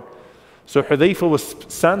was growing. So Hudayfa was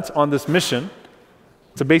sent on this mission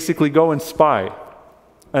to basically go and spy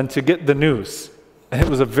and to get the news. And it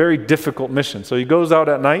was a very difficult mission. So he goes out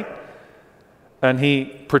at night and he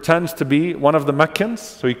pretends to be one of the Meccans.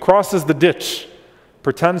 So he crosses the ditch,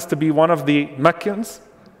 pretends to be one of the Meccans,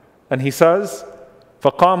 and he says,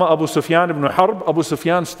 فَقَامَ Abu Sufyan ibn Harb. Abu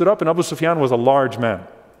Sufyan stood up, and Abu Sufyan was a large man,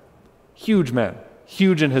 huge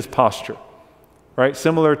in his posture, right?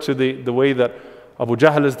 Similar to the way that Abu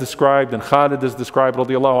Jahl is described and Khalid is described,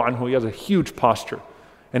 radiallahu anhu. He has a huge posture,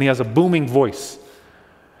 and he has a booming voice.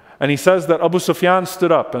 And he says that Abu Sufyan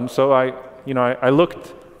stood up, and so I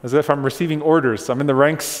looked as if I'm receiving orders. I'm in the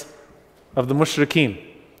ranks of the mushrikeen.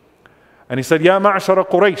 And he said, يَا مَعْشَرَ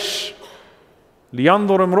قُرَيْشٍ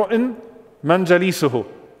لِيَنْظُرْ امْرُؤٍ مَنْ جَلِيسُهُ.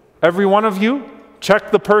 Every one of you,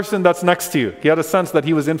 check the person that's next to you. He had a sense that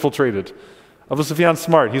he was infiltrated. Abu Sufyan's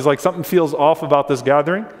smart. He's like, something feels off about this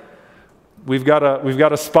gathering. We've got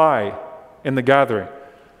a spy in the gathering.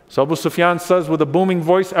 So Abu Sufyan says with a booming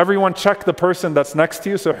voice, everyone check the person that's next to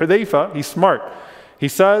you. So Hudayfa, he's smart. He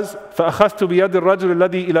says, فَأَخَذْتُ بِيَدِ الرَّجُلِ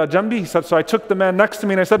الَّذِي إِلَى جَنْبِي. He said, so I took the man next to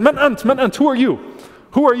me and I said, مَنْ أَنْتَ? Who are you?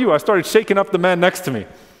 Who are you? I started shaking up the man next to me.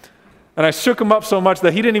 And I shook him up so much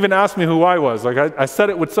that he didn't even ask me who I was. Like I said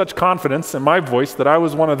it with such confidence in my voice that I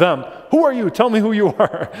was one of them. Who are you? Tell me who you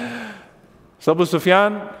are. So Abu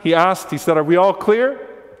Sufyan, he asked, he said, are we all clear?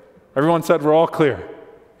 Everyone said, we're all clear.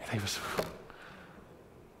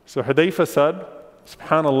 So Hudayfa said,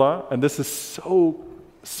 SubhanAllah, and this is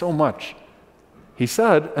so much. He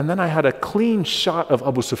said, and then I had a clean shot of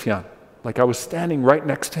Abu Sufyan. Like I was standing right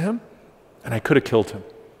next to him, and I could have killed him.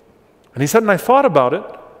 And he said, and I thought about it,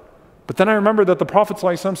 but then I remembered that the Prophet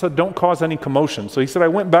ﷺ said, don't cause any commotion. So he said, I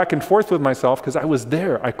went back and forth with myself because I was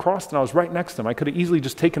there. I crossed and I was right next to him. I could have easily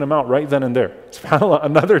just taken him out right then and there. SubhanAllah,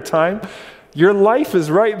 another time, your life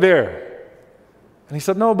is right there. And he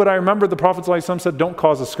said, no, but I remember the Prophet ﷺ said, don't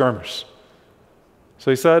cause a skirmish.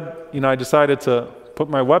 So he said, I decided to put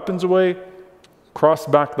my weapons away,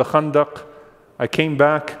 crossed back the Khandaq. I came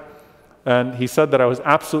back, and he said that I was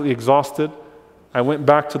absolutely exhausted. I went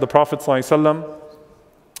back to the Prophet ﷺ,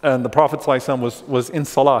 and the Prophet ﷺ was in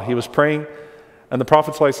salah. He was praying, and the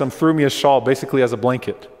Prophet ﷺ threw me a shawl basically as a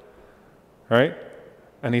blanket, right?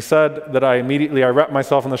 And he said that I wrapped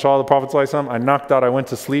myself in the shawl of the Prophet ﷺ. I knocked out, I went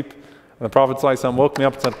to sleep, and the Prophet ﷺ woke me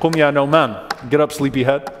up and said, Qum ya Nauman, get up,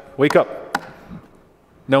 sleepyhead, wake up.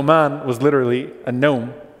 Nauman was literally a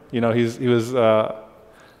gnome. He was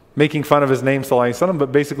making fun of his name, ﷺ,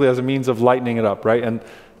 but basically as a means of lightening it up, right? And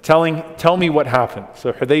tell me what happened.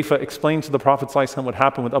 So Hudayfa explained to the Prophet ﷺ what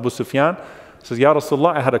happened with Abu Sufyan. He says, Ya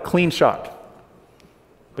Rasulullah, I had a clean shot,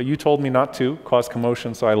 but you told me not to cause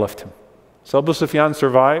commotion, so I left him. So Abu Sufyan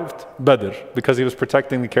survived Badr because he was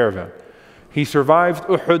protecting the caravan. He survived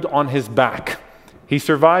Uhud on his back. He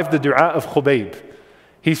survived the dua of Khubayb.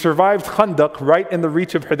 He survived Khandaq right in the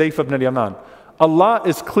reach of Hudayfa ibn al-Yaman. Allah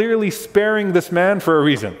is clearly sparing this man for a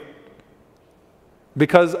reason.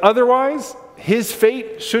 Because otherwise, his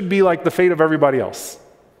fate should be like the fate of everybody else.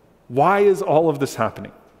 Why is all of this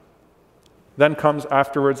happening? Then comes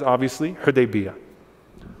afterwards, obviously, Hudaybiyah,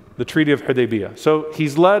 the Treaty of Hudaybiyah. So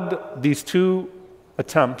he's led these two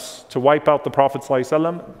attempts to wipe out the Prophet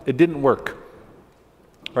ﷺ. It didn't work,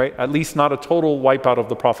 right? At least not a total wipeout of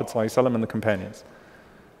the Prophet ﷺ and the companions.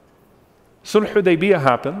 Sulh Hudaybiyah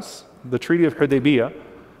happens, the Treaty of Hudaybiyah,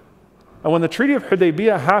 And when the Treaty of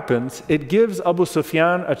Hudaybiyah happens, it gives Abu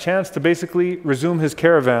Sufyan a chance to basically resume his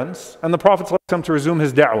caravans and the Prophet ﷺ to resume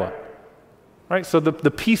his da'wah. Right? So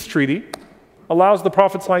the peace treaty allows the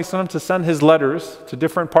Prophet ﷺ to send his letters to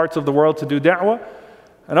different parts of the world to do da'wah.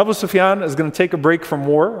 And Abu Sufyan is going to take a break from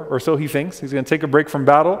war, or so he thinks. He's going to take a break from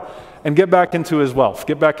battle and get back into his wealth,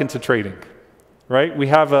 get back into trading. Right? We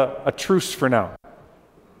have a truce for now.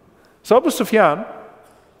 So Abu Sufyan,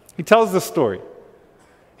 he tells this story.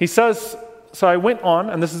 He says, so I went on,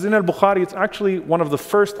 and this is in al-Bukhari. It's actually one of the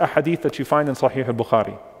first ahadith that you find in Sahih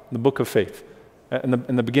al-Bukhari, the book of faith,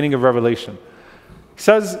 in the beginning of Revelation. He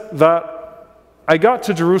says that I got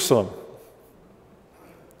to Jerusalem.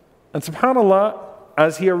 And subhanAllah,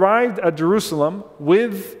 as he arrived at Jerusalem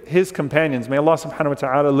with his companions, may Allah subhanahu wa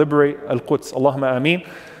ta'ala liberate al-Quds, Allahumma ameen.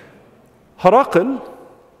 Herakl,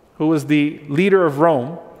 who was the leader of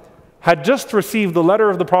Rome, had just received the letter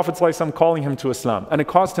of the Prophet ﷺ calling him to Islam, and it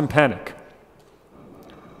caused him panic.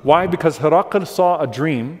 Why? Because Herakl saw a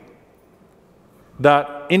dream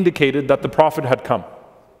that indicated that the Prophet had come,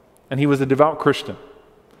 and he was a devout Christian,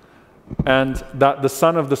 and that the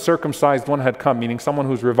son of the circumcised one had come, meaning someone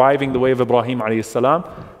who's reviving the way of Ibrahim alayhi salam,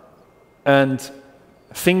 and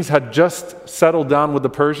things had just settled down with the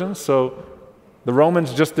Persians. So the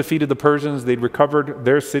Romans just defeated the Persians. They'd recovered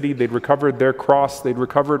their city. They'd recovered their cross. They'd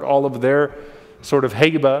recovered all of their sort of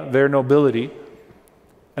hayba, their nobility.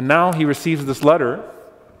 And now he receives this letter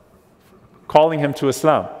calling him to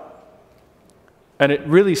Islam. And it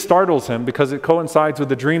really startles him because it coincides with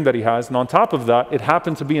the dream that he has. And on top of that, it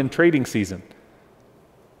happened to be in trading season.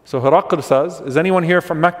 So Herakl says, is anyone here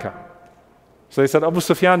from Mecca? So they said, Abu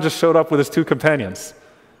Sufyan just showed up with his two companions.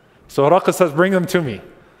 So Herakl says, bring them to me.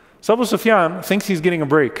 So Abu Sufyan thinks he's getting a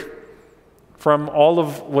break from all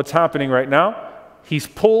of what's happening right now. He's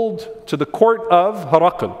pulled to the court of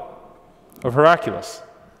Herakl, of Heraclius.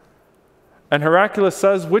 And Heraclius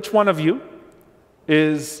says, which one of you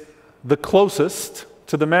is the closest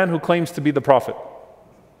to the man who claims to be the Prophet?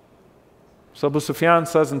 So Abu Sufyan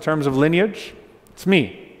says, in terms of lineage, it's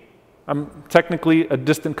me. I'm technically a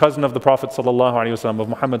distant cousin of the Prophet sallallahu alaihi wasallam, of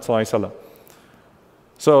Muhammad sallallahu alaihi wasallam.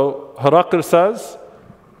 So Herakl says,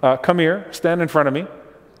 come here, stand in front of me.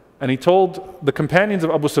 And he told the companions of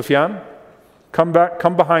Abu Sufyan, come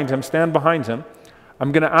behind him, stand behind him.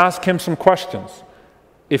 I'm going to ask him some questions.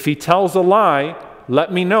 If he tells a lie,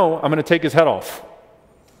 let me know. I'm going to take his head off.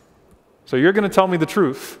 So you're going to tell me the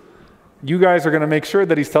truth. You guys are going to make sure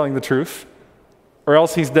that he's telling the truth, or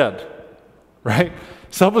else he's dead. Right?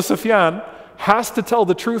 So Abu Sufyan has to tell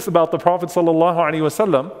the truth about the Prophet sallallahu alaihi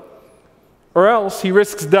wasallam, or else he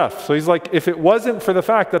risks death. So he's like, if it wasn't for the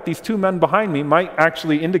fact that these two men behind me might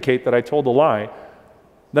actually indicate that I told a lie,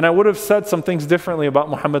 then I would have said some things differently about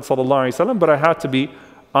Muhammad sallallahu alaihi wasallam, but I had to be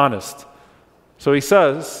honest. So he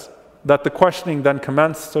says that the questioning then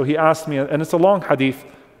commenced. So he asked me, and it's a long hadith.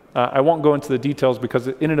 I won't go into the details because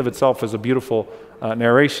in and of itself is a beautiful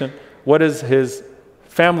narration. What is his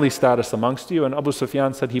family status amongst you? And Abu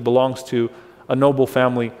Sufyan said he belongs to a noble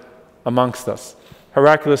family amongst us.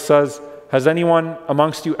 Heraclius says, has anyone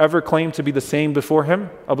amongst you ever claimed to be the same before him?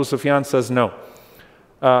 Abu Sufyan says no.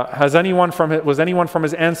 Was anyone from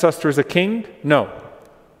his ancestors a king? No.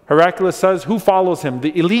 Heraclius says, who follows him?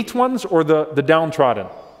 The elite ones or the downtrodden?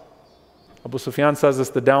 Abu Sufyan says it's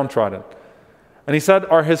the downtrodden. And he said,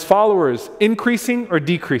 are his followers increasing or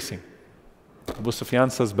decreasing? Abu Sufyan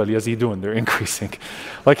says, bal yazidun, they're increasing.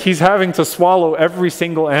 Like he's having to swallow every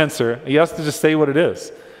single answer. He has to just say what it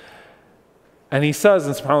is. And he says,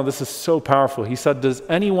 and subhanAllah, this is so powerful. He said, does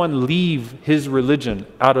anyone leave his religion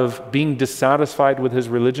out of being dissatisfied with his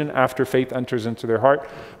religion after faith enters into their heart?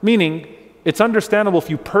 Meaning, it's understandable if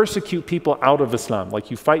you persecute people out of Islam, like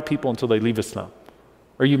you fight people until they leave Islam,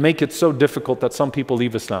 or you make it so difficult that some people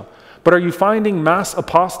leave Islam. But are you finding mass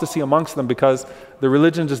apostasy amongst them because the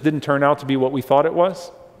religion just didn't turn out to be what we thought it was?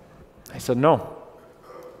 I said, no.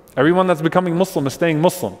 Everyone that's becoming Muslim is staying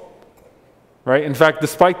Muslim. Right? In fact,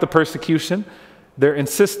 despite the persecution, they're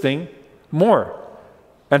insisting more.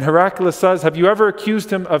 And Heraclius says, have you ever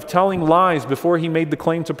accused him of telling lies before he made the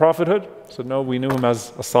claim to prophethood? So no, we knew him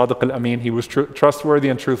as as-Sadiq al-Amin. He was trustworthy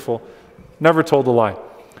and truthful. Never told a lie.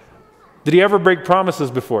 Did he ever break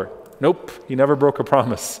promises before? Nope, he never broke a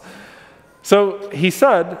promise. So he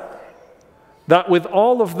said that with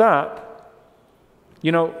all of that,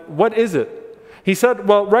 what is it? He said,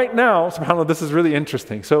 well, right now, subhanAllah, this is really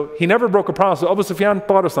interesting. So he never broke a promise. So Abu Sufyan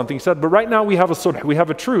thought of something. He said, but right now we have a sulh, we have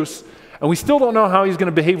a truce, and we still don't know how he's going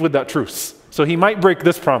to behave with that truce. So he might break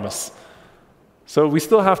this promise. So we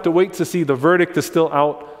still have to wait to see. The verdict is still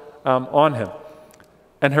out on him.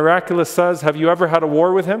 And Heraclius says, have you ever had a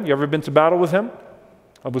war with him? You ever been to battle with him?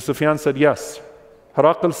 Abu Sufyan said, yes.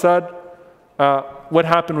 Herakl said, what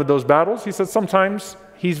happened with those battles? He said, sometimes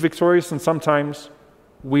he's victorious and sometimes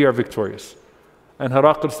we are victorious. And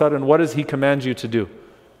Herakl said, and what does he command you to do?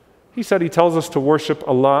 He said, he tells us to worship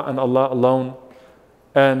Allah and Allah alone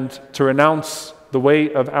and to renounce the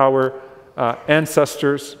way of our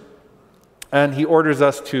ancestors. And he orders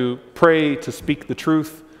us to pray, to speak the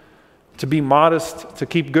truth, to be modest, to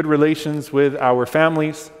keep good relations with our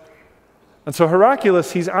families. And so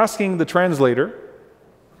Heraclius, he's asking the translator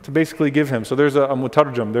to basically give him. So there's a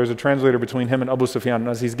mutarjam, there's a translator between him and Abu Sufyan. And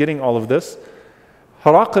as he's getting all of this,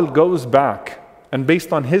 Herakl goes back, and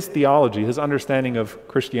based on his theology, his understanding of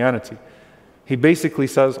Christianity, he basically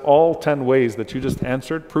says, all 10 ways that you just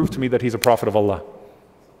answered prove to me that he's a prophet of Allah.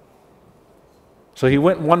 So he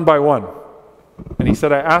went one by one, and he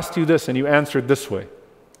said, I asked you this and you answered this way.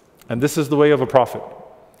 And this is the way of a prophet.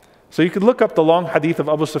 So you could look up the long hadith of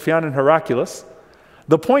Abu Sufyan and Heraclius.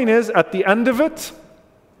 The point is, at the end of it,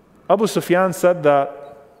 Abu Sufyan said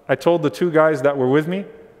that, I told the two guys that were with me,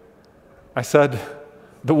 I said,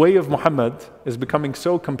 the way of Muhammad is becoming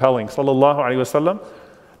so compelling, sallallahu alaihi wasallam,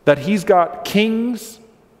 that he's got kings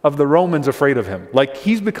of the Romans afraid of him. Like,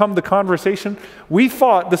 he's become the conversation. We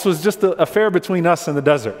thought this was just an affair between us in the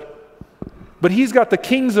desert. But he's got the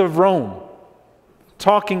kings of Rome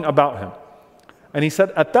talking about him. And he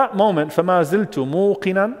said, at that moment, فَمَا زِلْتُ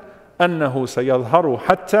مُوقِنًا أَنَّهُ سَيَظْهَرُ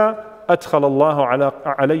حَتَّى أَدْخَلَ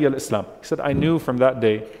اللَّهُ عَلَيَّ الْإِسْلَامِ. He said, I knew from that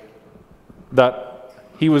day that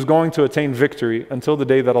he was going to attain victory until the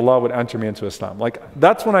day that Allah would enter me into Islam. Like,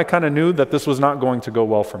 that's when I kind of knew that this was not going to go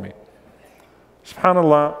well for me.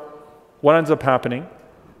 SubhanAllah, what ends up happening?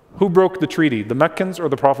 Who broke the treaty? The Meccans or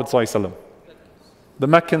the Prophet ﷺ? The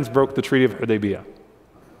Meccans broke the treaty of Hudaybiyah.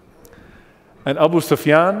 And Abu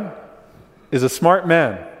Sufyan is a smart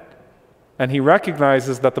man. And he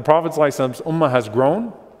recognizes that the Prophet ﷺ's ummah has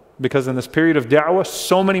grown because in this period of da'wah,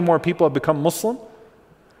 so many more people have become Muslim.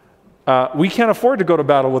 We can't afford to go to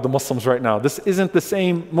battle with the Muslims right now. This isn't the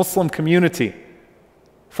same Muslim community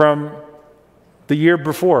from the year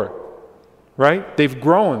before, right? They've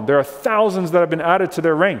grown. There are thousands that have been added to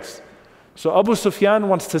their ranks. So Abu Sufyan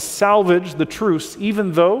wants to salvage the truce,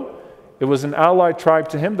 even though it was an allied tribe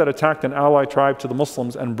to him that attacked an allied tribe to the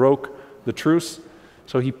Muslims and broke the truce.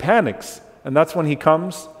 So he panics, and that's when he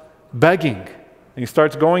comes begging. And he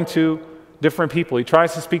starts going to different people. He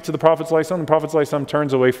tries to speak to the Prophet ﷺ, and the Prophet ﷺ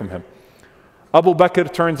turns away from him. Abu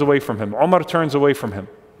Bakr turns away from him. Umar turns away from him.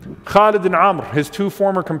 Khalid and Amr, his two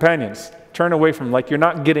former companions, turn away from him. Like, you're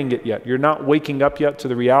not getting it yet. You're not waking up yet to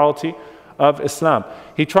the reality of Islam.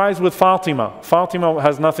 He tries with Fatima. Fatima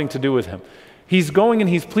has nothing to do with him. He's going and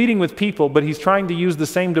he's pleading with people, but he's trying to use the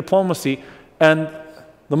same diplomacy, and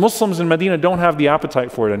the Muslims in Medina don't have the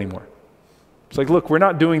appetite for it anymore. It's like, look, we're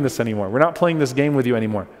not doing this anymore. We're not playing this game with you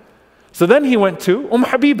anymore. So then he went to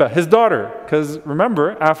Habiba, his daughter, because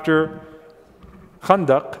remember, after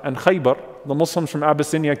Khandaq and Khaybar, the Muslims from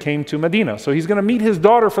Abyssinia came to Medina. So he's going to meet his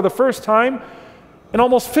daughter for the first time in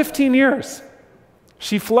almost 15 years.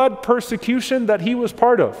 She fled persecution that he was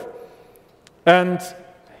part of. And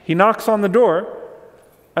he knocks on the door,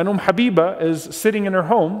 and Habiba is sitting in her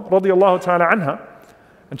home, radiyallahu ta'ala anha,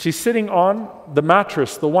 and she's sitting on the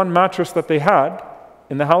mattress, the one mattress that they had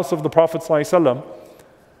in the house of the Prophet ﷺ,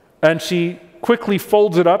 and she quickly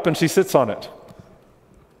folds it up and she sits on it.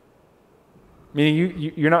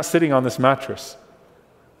 Meaning you're not sitting on this mattress.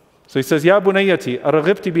 So he says, Ya bunayyati,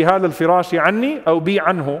 araghibti bihal al-firashi anni aw bi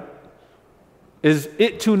anhu? Is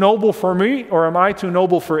it too noble for me or am I too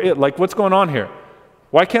noble for it? Like, what's going on here?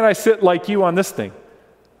 Why can't I sit like you on this thing?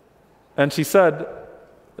 And she said,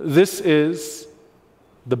 this is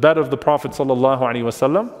the bed of the Prophet sallallahu alaihi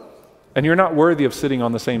wasallam, and you're not worthy of sitting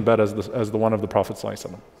on the same bed as the one of the Prophet sallallahu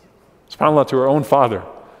alaihi wasallam. SubhanAllah, to her own father.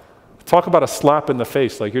 Talk about a slap in the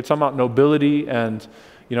face. Like, you're talking about nobility and,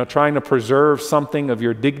 you know, trying to preserve something of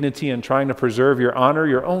your dignity and trying to preserve your honor.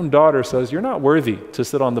 Your own daughter says, you're not worthy to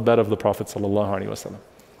sit on the bed of the Prophet sallallahu alaihi wasallam.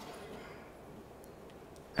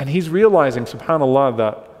 And he's realizing, subhanAllah,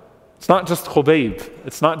 that it's not just Khubayb,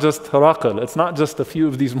 it's not just Herakl, it's not just a few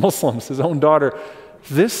of these Muslims, his own daughter.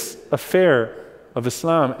 This affair of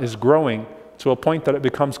Islam is growing to a point that it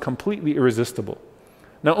becomes completely irresistible.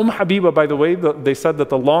 Now, Habiba, by the way, they said that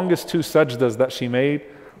the longest two sajdas that she made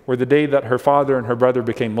were the day that her father and her brother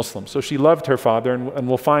became Muslim. So she loved her father, and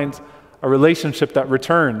we'll find a relationship that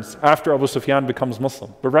returns after Abu Sufyan becomes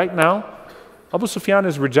Muslim. But right now, Abu Sufyan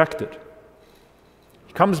is rejected.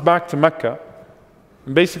 He comes back to Mecca,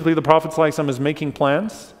 and basically the Prophet ﷺ is making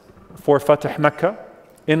plans for Fatih Mecca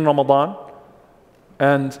in Ramadan,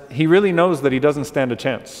 and he really knows that he doesn't stand a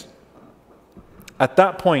chance. At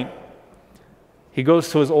that point, he goes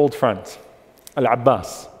to his old friend,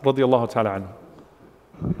 Al-Abbas, radiyallahu ta'ala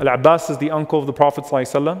anhu. Al-Abbas is the uncle of the Prophet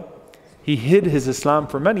ﷺ. He hid his Islam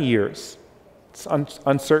for many years. It's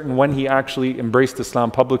uncertain when he actually embraced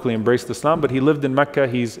Islam, publicly embraced Islam, but he lived in Mecca,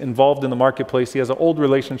 he's involved in the marketplace, he has an old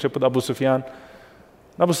relationship with Abu Sufyan.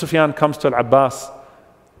 Abu Sufyan comes to Al-Abbas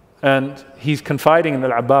and he's confiding in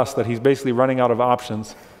Al-Abbas that he's basically running out of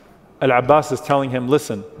options. Al-Abbas is telling him,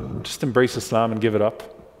 listen, just embrace Islam and give it up.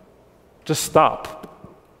 Just stop.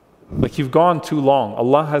 Like, you've gone too long.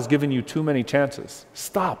 Allah has given you too many chances.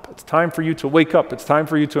 Stop. It's time for you to wake up. It's time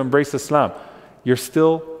for you to embrace Islam. You're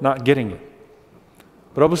still not getting it.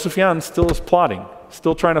 But Abu Sufyan still is plotting,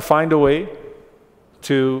 still trying to find a way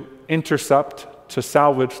to intercept, to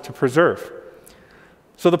salvage, to preserve.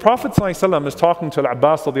 So the Prophet ﷺ is talking to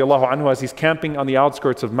Al-Abbas radiallahu anhu as he's camping on the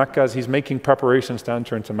outskirts of Mecca, as he's making preparations to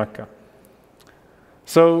enter into Mecca.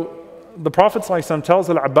 So the Prophet ﷺ tells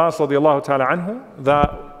Al-Abbas radiallahu ta'ala anhu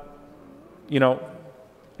that,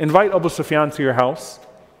 invite Abu Sufyan to your house,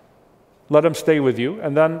 let him stay with you,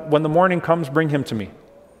 and then when the morning comes, bring him to me.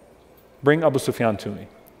 Bring Abu Sufyan to me.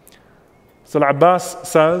 So Al-Abbas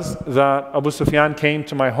says that Abu Sufyan came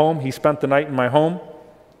to my home, he spent the night in my home,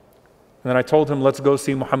 and then I told him, let's go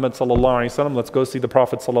see Muhammad sallallahu alayhi wa sallam, let's go see the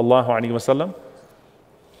Prophet sallallahu alayhi wa sallam.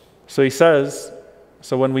 So he says,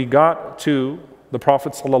 so when we got to the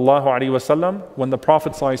Prophet sallallahu alayhi wa sallam, when the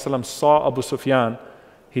Prophet sallallahu alayhi wa sallam saw Abu Sufyan,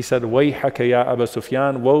 he said, وَيْحَكَ يَا أَبَا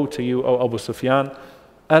سُفْيَانَ, woe to you, O Abu Sufyan,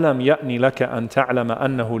 أَلَمْ يَأْنِ لَكَ أَن تَعْلَمَ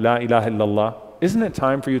أَنَّهُ لَا إِلَهَ إِلَّا اللَّهِ. Isn't it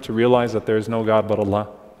time for you to realize that there is no God but Allah?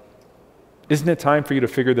 Isn't it time for you to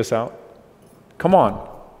figure this out? Come on,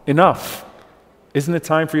 enough. Isn't it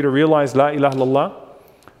time for you to realize La ilaha illallah?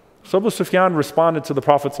 So Abu Sufyan responded to the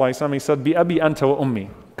Prophet ﷺ. He said, Bi abi anta wa ummi.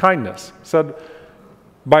 Kindness. He said,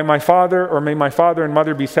 by my father, or may my father and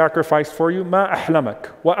mother be sacrificed for you. Ma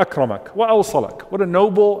ahlamak wa akramak wa awsalak. What a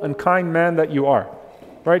noble and kind man that you are.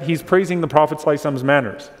 Right? He's praising the Prophet ﷺ's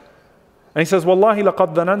manners. And he says, Wallahi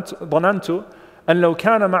laqad dhanantu an law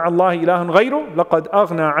kana ma'a Allahi ilahun ghayru laqad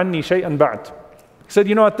aghna anni shay'an ba'd. He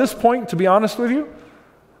said, at this point, to be honest with you,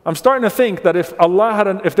 I'm starting to think that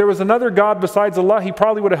if there was another God besides Allah, He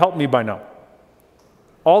probably would have helped me by now.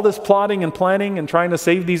 All this plotting and planning and trying to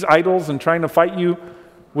save these idols and trying to fight you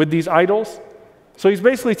with these idols. So he's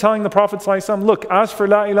basically telling the Prophet ﷺ, look, as for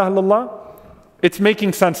La ilaha illallah, it's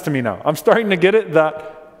making sense to me now. I'm starting to get it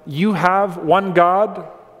that you have one God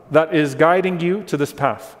that is guiding you to this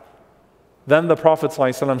path. Then the Prophet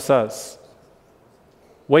ﷺ says,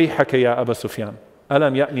 وَيْحَكَ يَا أَبَا سُفْيَانَ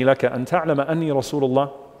أَلَمْ يَأْنِ لَكَ أَن تَعْلَمَ أَنِّي رَسُولُ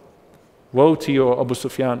اللَّهِ. Woe to you, O Abu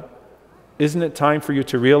Sufyan. Isn't it time for you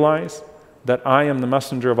to realize that I am the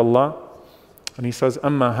messenger of Allah? And he says,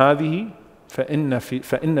 أَمَّا هَذِهِ فَإِنَّ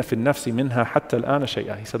فِي النَّفْسِ مِنْهَا حَتَّى الْآنَ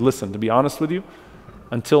شَيْئًا. He said, listen, to be honest with you,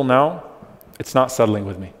 until now, it's not settling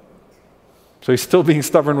with me. So he's still being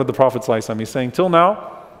stubborn with the Prophet ﷺ. He's saying, till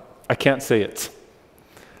now, I can't say it.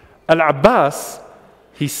 Al-Abbas,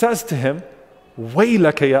 he says to him,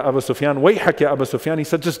 وَيْلَكَ يَا أَبَا سُفْيَانَ وَيْحَكَ يَا أَبَا سُفْيَانَ. He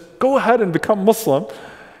said, just go ahead and become Muslim.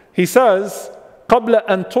 He says, قَبْلَ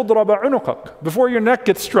أَن تُضْرَبَ عُنُقَكَ, before your neck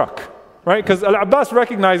gets struck. Right? Because Al-Abbas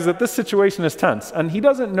recognizes that this situation is tense, and he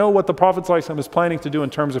doesn't know what the Prophet ﷺ is planning to do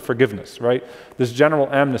in terms of forgiveness, right? This general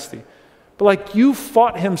amnesty. But you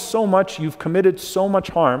fought him so much, you've committed so much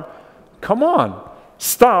harm. Come on,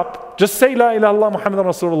 stop. Just say La ilaha illallah Muhammadan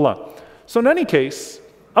Rasulullah. So in any case,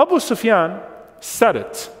 Abu Sufyan said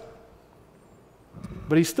it,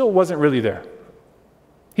 but he still wasn't really there.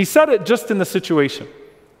 He said it just in the situation.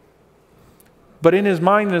 But in his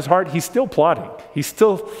mind and his heart, he's still plotting. He's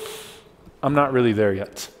still, I'm not really there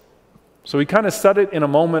yet. So he kind of said it in a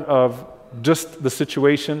moment of just the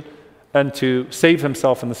situation and to save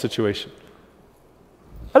himself in the situation.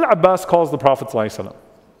 Al-Abbas calls the Prophet ﷺ.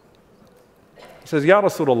 He says, Ya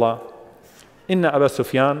Rasulullah, inna Aba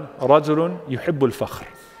Sufyan rajulun yuhibbu al-fakhr,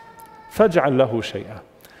 faj'al lahu shay'a.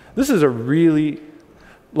 This is a really,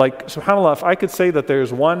 subhanAllah, if I could say that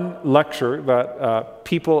there's one lecture that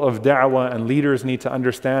people of da'wah and leaders need to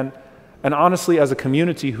understand, and honestly as a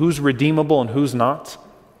community, who's redeemable and who's not,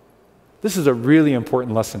 this is a really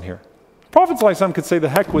important lesson here. Prophet ﷺ could say, the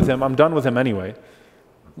heck with him, I'm done with him anyway.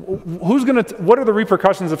 What are the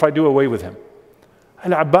repercussions if I do away with him?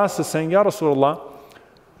 Al-Abbas is saying, Ya Rasulullah,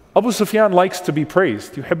 Abu Sufyan likes to be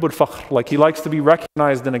praised, yuhibbul fakhr, he likes to be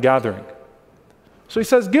recognized in a gathering. So he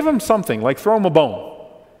says, give him something, throw him a bone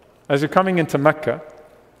as you're coming into Mecca,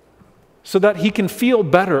 so that he can feel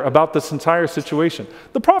better about this entire situation.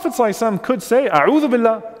 The Prophet ﷺ could say, A'udhu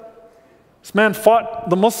billah, this man fought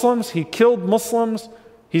the Muslims, he killed Muslims,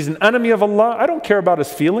 he's an enemy of Allah, I don't care about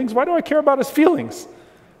his feelings. Why do I care about his feelings?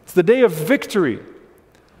 It's the day of victory.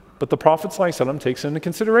 But the Prophet ﷺ takes it into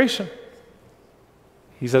consideration.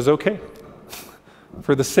 He says, okay,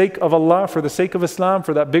 for the sake of Allah, for the sake of Islam,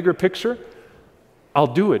 for that bigger picture, I'll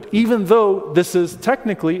do it. Even though this is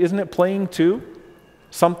technically, isn't it playing to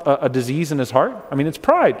a disease in his heart? I mean, it's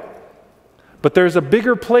pride. But there's a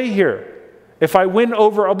bigger play here. If I win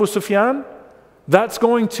over Abu Sufyan, that's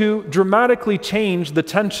going to dramatically change the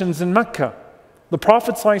tensions in Mecca. The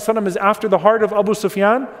Prophet ﷺ is after the heart of Abu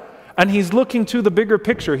Sufyan, and he's looking to the bigger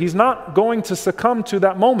picture. He's not going to succumb to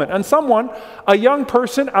that moment. And someone, a young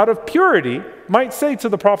person out of purity, might say to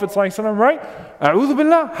the Prophet ﷺ, right? A'udhu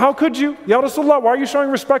billah, how could you? Ya Rasulullah, why are you showing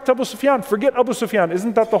respect to Abu Sufyan? Forget Abu Sufyan.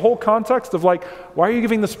 Isn't that the whole context of like, why are you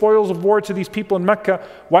giving the spoils of war to these people in Mecca?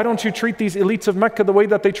 Why don't you treat these elites of Mecca the way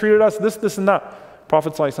that they treated us? This and that.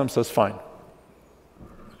 Prophet ﷺ says, fine.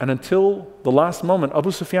 And until the last moment,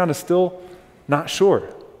 Abu Sufyan is still not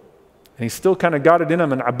sure. And he's still kind of got it in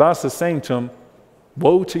him, and Abbas is saying to him,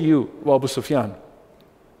 woe to you, Abu Sufyan.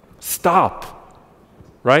 Stop,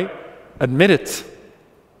 right? Admit it.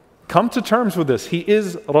 Come to terms with this. He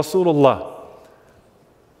is Rasulullah.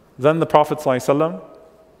 Then the Prophet ﷺ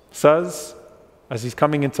says, as he's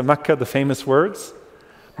coming into Mecca, the famous words,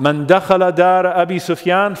 من دخل دار أبي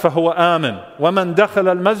سفيان فهو آمن ومن دخل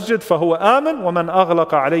المسجد فهو آمن ومن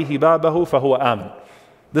أغلق عليه بابه فهو آمن.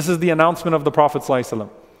 This is the announcement of the Prophet ﷺ.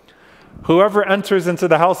 Whoever enters into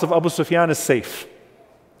the house of Abu Sufyan is safe.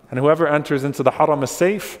 And whoever enters into the haram is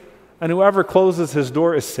safe. And whoever closes his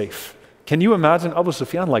door is safe. Can you imagine Abu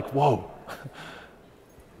Sufyan like, whoa.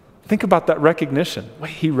 Think about that recognition.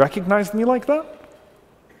 Wait, he recognized me like that?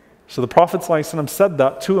 So the Prophet ﷺ said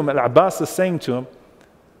that to him. Al-Abbas is saying to him,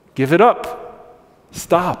 give it up.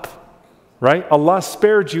 Stop. Right? Allah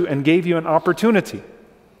spared you and gave you an opportunity.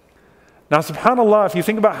 Now, subhanAllah, if you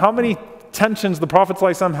think about how many tensions the Prophet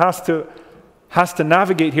ﷺ has to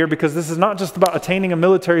navigate here, because this is not just about attaining a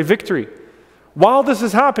military victory. While this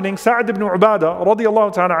is happening, Sa'd ibn Ubadah,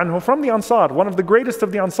 radiallahu ta'ala anhu, from the Ansar, one of the greatest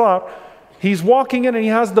of the Ansar, he's walking in and he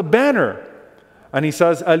has the banner. And he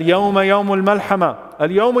says, Al-yawma yawmul malhama.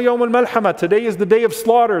 Al-yawma yawmul malhama. Today is the day of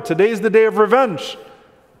slaughter. Today is the day of revenge.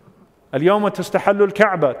 Al-yawma tustahallu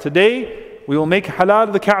al-Ka'bah. Today, we will make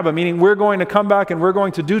halal the Kaaba, meaning we're going to come back and we're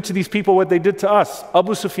going to do to these people what they did to us.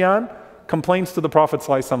 Abu Sufyan complains to the Prophet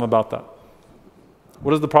ﷺ about that.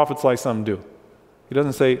 What does the Prophet ﷺ do? He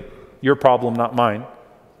doesn't say, your problem, not mine.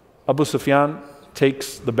 Abu Sufyan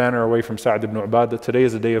takes the banner away from Sa'd ibn Ubadah. Today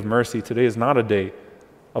is a day of mercy. Today is not a day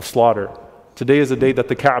of slaughter. Today is a day that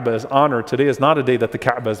the Kaaba is honored. Today is not a day that the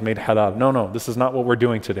Kaaba is made halal. No, this is not what we're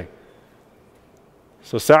doing today.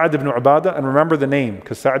 So Sa'd ibn Ubadah, and remember the name,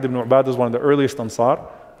 because Sa'd ibn Ubadah is one of the earliest Ansar.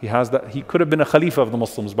 He has that. He could have been a Khalifa of the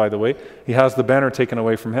Muslims, by the way. He has the banner taken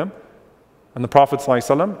away from him. And the Prophet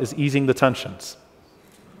ﷺ is easing the tensions.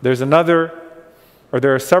 There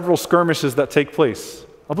are several skirmishes that take place.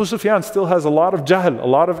 Abu Sufyan still has a lot of jahl, a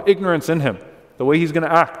lot of ignorance in him, the way he's going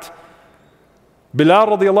to act. Bilal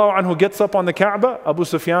radiallahu anhu gets up on the Kaaba. Abu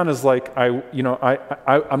Sufyan is like,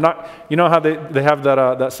 I'm not, you know how they have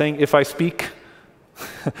that saying, if I speak,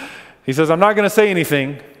 he says, I'm not going to say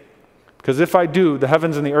anything, because if I do, the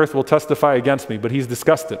heavens and the earth will testify against me. But he's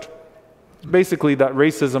disgusted. Basically, that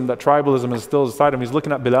racism, that tribalism is still inside him. He's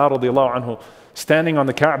looking at Bilal radiallahu anhu, standing on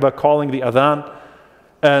the Kaaba, calling the adhan.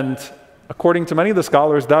 And according to many of the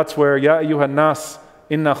scholars, that's where, Ya ayyuhan nas,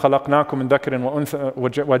 inna khalaqnakum min dhakarin wa untha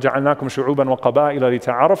wa ja'alnakum shu'uban wa qaba'ila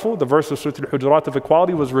lita'arafu. The verse of Surah Al-Hujurat of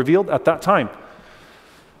equality was revealed at that time.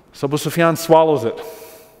 So Abu Sufyan swallows it.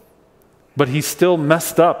 But he's still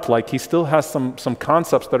messed up, like he still has some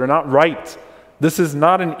concepts that are not right. This is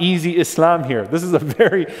not an easy Islam here. This is a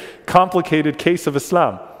very complicated case of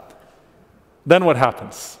Islam. Then what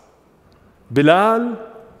happens? Bilal,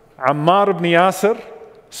 Ammar ibn Yasir,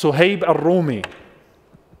 Suhaib al-Rumi.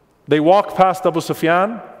 They walk past Abu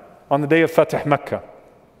Sufyan on the day of Fatih Mecca.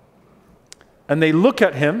 And they look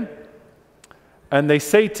at him and they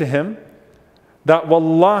say to him that,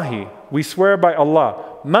 Wallahi, we swear by Allah,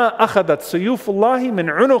 ما أخذت سيوف الله من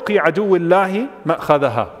عنق عدو الله ما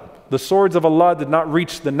أخذها. The swords of Allah did not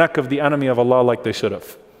reach the neck of the enemy of Allah like they should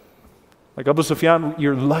have. Like, Abu Sufyan,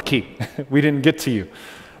 you're lucky we didn't get to you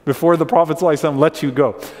before the Prophet ﷺ let you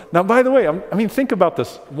go. Now, by the way, I mean, think about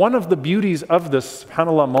this. One of the beauties of this,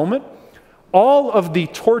 subhanAllah, moment, all of the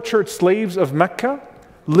tortured slaves of Mecca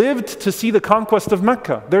lived to see the conquest of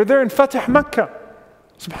Mecca. They're there in Fatih Mecca.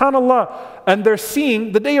 Subhanallah. And they're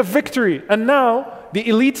seeing the day of victory. And now the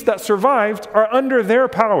elites that survived are under their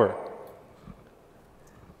power.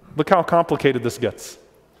 Look how complicated this gets.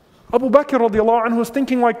 Abu Bakr radiallahu anhu was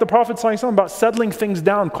thinking like the Prophet ﷺ about settling things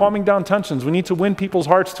down, calming down tensions. We need to win people's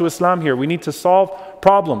hearts to Islam here. We need to solve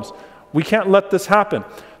problems. We can't let this happen.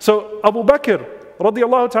 So Abu Bakr,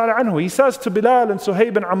 radiallahu ta'ala anhu, he says to Bilal and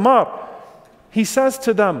Suhaib and Ammar, he says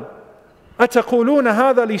to them, أَتَقُولُونَ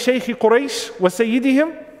هَذَا لِشَيْخِ قُرَيْشِ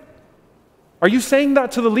وَسَيِّدِهِمْ? Are you saying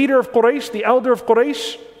that to the leader of Quraysh, the elder of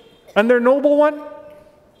Quraysh, and their noble one?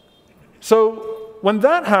 So when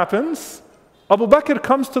that happens, Abu Bakr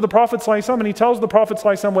comes to the Prophet ﷺ and he tells the Prophet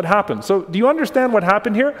ﷺ what happened. So do you understand what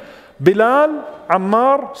happened here? Bilal,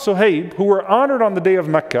 Ammar, Suhaib, who were honored on the day of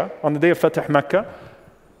Mecca, on the day of Fatah Mecca,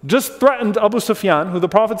 just threatened Abu Sufyan, who the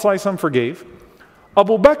Prophet ﷺ forgave.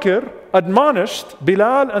 Abu Bakr admonished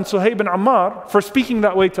Bilal and Suhaib and Ammar for speaking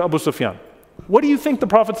that way to Abu Sufyan. What do you think the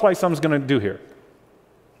Prophet ﷺ is going to do here?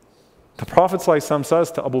 The Prophet ﷺ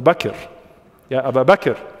says to Abu Bakr, Ya Abu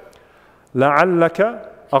Bakr, لَعَلَّكَ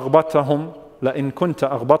أَغْبَتَّهُمْ لَإِن كُنْتَ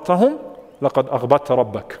أَغْبَتَّهُمْ لَقَدْ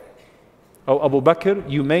أَغْبَتَّ رَبَّكَ. Oh Abu Bakr,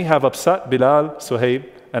 you may have upset Bilal, Suhaib,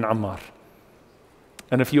 and Ammar.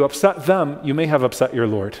 And if you upset them, you may have upset your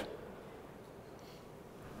Lord.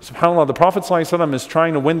 SubhanAllah, the Prophet ﷺ is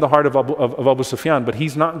trying to win the heart of Abu Sufyan, but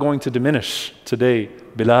he's not going to diminish today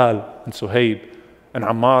Bilal and Suhaib and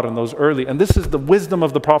Ammar and those early. And this is the wisdom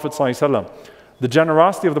of the Prophet ﷺ, the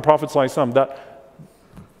generosity of the Prophet ﷺ, that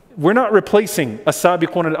we're not replacing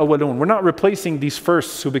as-sabiqun al-awwalun. We're not replacing these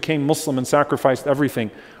firsts who became Muslim and sacrificed everything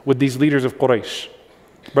with these leaders of Quraysh.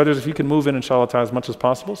 Brothers, if you can move in, inshallah, as much as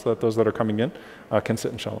possible so that those that are coming in can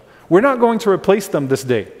sit, inshallah. We're not going to replace them this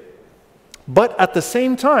day. But at the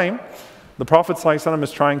same time, the Prophet ﷺ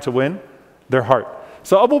is trying to win their heart.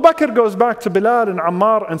 So Abu Bakr goes back to Bilal and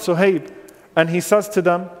Ammar and Suhaib, and he says to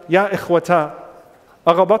them, Ya ikhwata,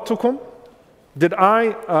 aghabattukum? Did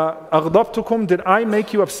I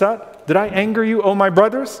make you upset? Did I anger you, O my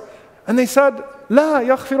brothers? And they said, La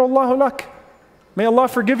yaghfirullahu lak. May Allah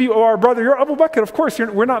forgive you, O our brother. You're Abu Bakr, of course,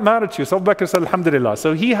 we're not mad at you. So Abu Bakr said, Alhamdulillah.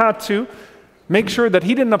 So he had to make sure that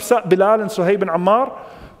he didn't upset Bilal and Suhaib and Ammar,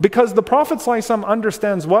 because the Prophet ﷺ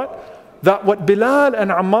understands what? That what Bilal and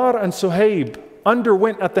Ammar and Suhaib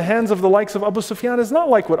underwent at the hands of the likes of Abu Sufyan is not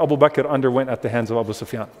like what Abu Bakr underwent at the hands of Abu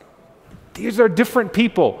Sufyan. These are different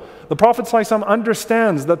people. The Prophet ﷺ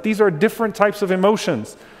understands that these are different types of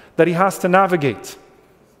emotions that he has to navigate.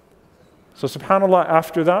 So subhanAllah,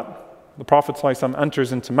 after that, the Prophet ﷺ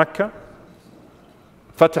enters into Mecca.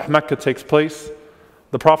 Fatah Mecca takes place.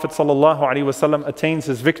 The Prophet ﷺ attains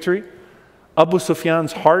his victory. Abu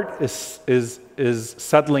Sufyan's heart is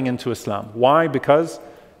settling into Islam. Why? Because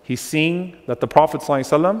he's seeing that the Prophet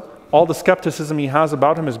ﷺ, all the skepticism he has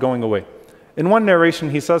about him is going away. In one narration,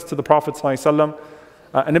 he says to the Prophet ﷺ,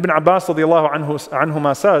 and Ibn Abbas radiallahu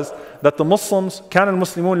anhuma says that the Muslims, كان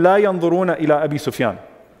المسلمون لا ينظرون إلى أبي سفيان.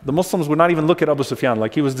 The Muslims would not even look at Abu Sufyan,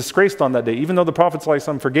 like he was disgraced on that day. Even though the Prophet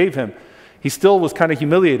ﷺ forgave him, he still was kind of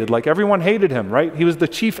humiliated, like everyone hated him, right? He was the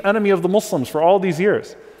chief enemy of the Muslims for all these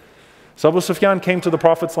years. So Abu Sufyan came to the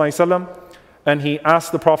Prophet ﷺ and he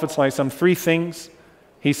asked the Prophet ﷺ three things.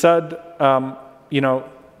 He said, to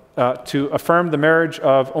affirm the marriage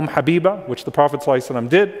of Habiba, which the Prophet ﷺ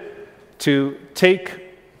did, to take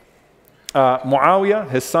Muawiyah,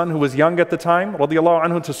 his son who was young at the time, radiallahu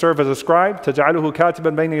anhu, to serve as a scribe, تَجْعَلُهُ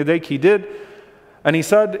كَاتِبًا بَيْنَ يَدَيْكِ, he did. And he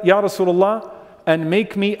said, Ya Rasulullah, and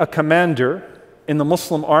make me a commander in the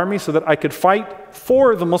Muslim army so that I could fight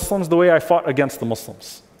for the Muslims the way I fought against the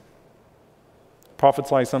Muslims. Prophet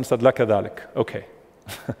ﷺ said, لَكَ ذَلِكَ. Okay.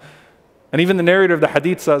 And even the narrator of the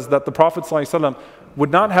hadith says that the Prophet ﷺ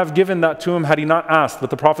would not have given that to him had he not asked,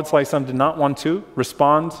 but the Prophet ﷺ did not want to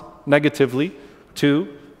respond negatively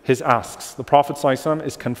to his asks. The Prophet ﷺ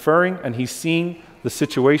is conferring and he's seeing the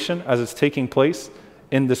situation as it's taking place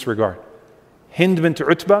in this regard. Hind bint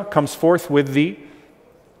Utbah comes forth with the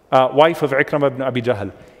wife of Ikramah ibn Abi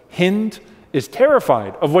Jahl. Hind is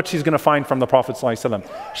terrified of what she's going to find from the Prophet ﷺ.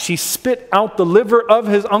 She spit out the liver of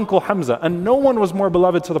his uncle Hamza, and no one was more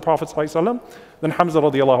beloved to the Prophet ﷺ than Hamza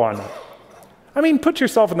radiallahu anhu. I mean, put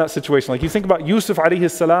yourself in that situation. Like you think about Yusuf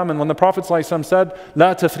alayhi salam, and when the Prophet ﷺ said,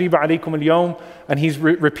 "La tathriba alaykum al-yawm," and he's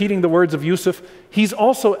repeating the words of Yusuf, he's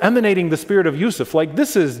also emanating the spirit of Yusuf. Like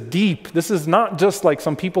this is deep. This is not just like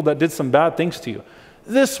some people that did some bad things to you.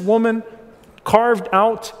 This woman carved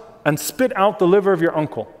out and spit out the liver of your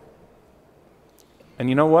uncle. And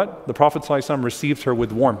you know what? The Prophet ﷺ received her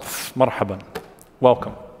with warmth. Marhaban.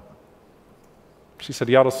 Welcome. She said,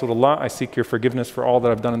 Ya Rasulullah, I seek your forgiveness for all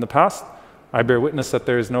that I've done in the past. I bear witness that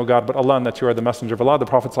there is no God but Allah and that you are the messenger of Allah. The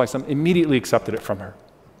Prophet ﷺ immediately accepted it from her.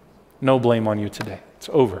 No blame on you today. It's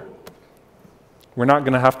over. We're not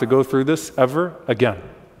going to have to go through this ever again.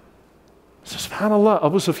 So subhanAllah,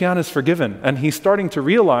 Abu Sufyan is forgiven. And he's starting to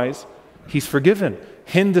realize he's forgiven.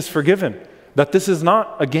 Hind is forgiven. That this is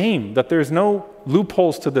not a game. That there's no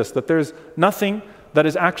loopholes to this. That there's nothing that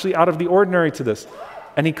is actually out of the ordinary to this.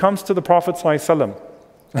 And he comes to the Prophet ﷺ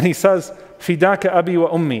and he says, فِدَاكَ أَبِي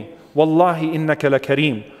وَأُمِّي وَاللَّهِ إِنَّكَ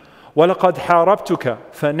لَكَرِيمٌ وَلَقَدْ حَارَبْتُكَ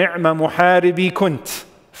فَنِعْمَ مُحَارِبِي كُنْتَ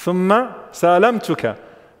ثُمَّ سَالَمْتُكَ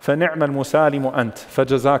فَنِعْمَ الْمُسَالِمُ أَنْتَ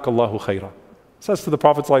فَجَزَاكَ اللَّهُ خَيْرًا. Says to the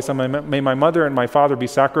Prophet ﷺ, may my mother and my father be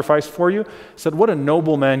sacrificed for you. He said, what a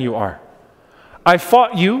noble man you are. I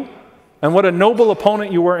fought you, and what a noble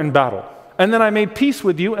opponent you were in battle. And then I made peace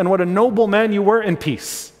with you, and what a noble man you were in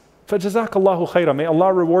peace. فَجَزَاكَ اللَّهُ خَيْرًا. May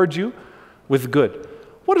Allah reward you with good.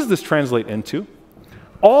 What does this translate into?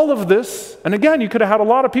 All of this, and again, you could have had a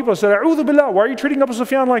lot of people who said, A'udhu billah, why are you treating Abu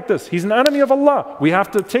Sufyan like this? He's an enemy of Allah. We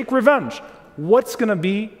have to take revenge. What's going to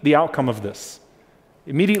be the outcome of this?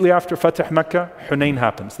 Immediately after Fatih Mecca, Hunayn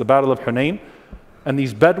happens, the Battle of Hunayn. And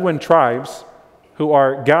these Bedouin tribes who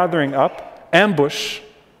are gathering up, ambush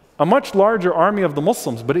a much larger army of the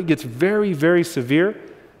Muslims, but it gets very, very severe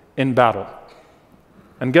in battle.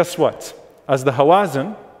 And guess what? As the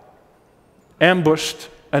Hawazin ambushed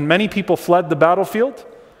and many people fled the battlefield,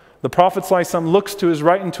 the Prophet ﷺ looks to his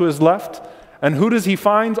right and to his left, and who does he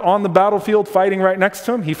find on the battlefield fighting right next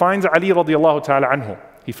to him? He finds Ali radiallahu ta'ala anhu.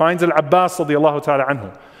 He finds Al-Abbas radiallahu ta'ala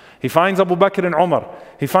anhu. He finds Abu Bakr and Umar.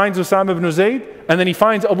 He finds Usama ibn Zayd, and then he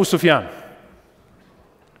finds Abu Sufyan,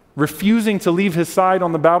 refusing to leave his side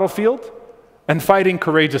on the battlefield and fighting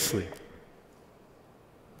courageously.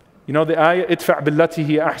 You know the ayah, idfa' billati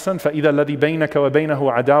hiya ahsan, fa idha alladhi baynaka wa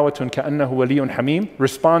baynahu adawatun ka'annahu waliyyun hamim.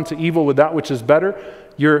 Respond to evil with that which is better.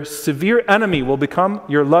 Your severe enemy will become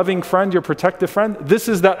your loving friend, your protective friend. This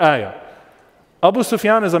is that ayah. Abu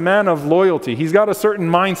Sufyan is a man of loyalty. He's got a certain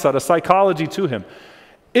mindset, a psychology to him.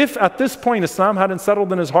 If at this point Islam hadn't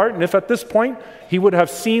settled in his heart, and if at this point he would have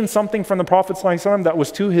seen something from the Prophet ﷺ that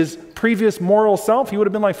was to his previous moral self, he would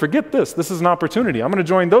have been like, forget this, this is an opportunity. I'm going to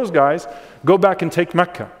join those guys, go back and take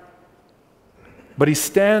Mecca. But he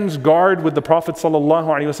stands guard with the Prophet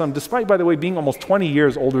ﷺ, despite, by the way, being almost 20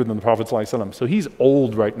 years older than the Prophet ﷺ. So he's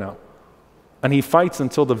old right now. And he fights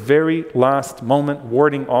until the very last moment,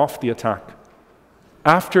 warding off the attack.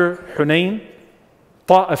 After Hunayn,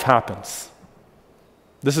 Ta'if happens.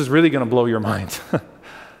 This is really going to blow your mind.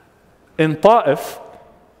 In Ta'if,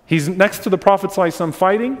 he's next to the Prophet ﷺ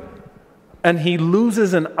fighting, and he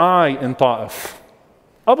loses an eye in Ta'if.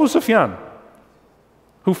 Abu Sufyan,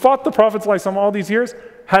 who fought the Prophet ﷺ all these years,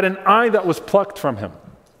 had an eye that was plucked from him.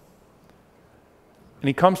 And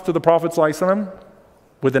he comes to the Prophet ﷺ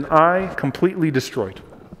with an eye completely destroyed.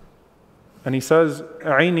 And he says,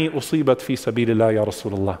 "Aini usibat fi sabilillah ya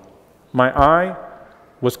Rasulullah." My eye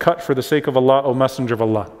was cut for the sake of Allah, O Messenger of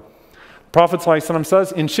Allah. Prophet ﷺ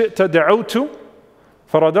says, "In shi'ta da'awtu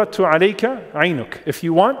faradatu alayka aynuk." If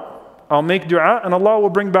you want, I'll make dua and Allah will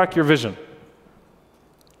bring back your vision.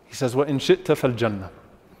 He says, "Wa in shi'ta fal jannah."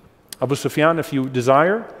 Abu Sufyan, if you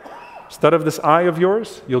desire, instead of this eye of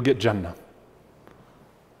yours, you'll get Jannah.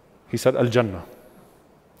 He said, Al-Jannah.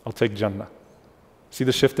 I'll take Jannah. See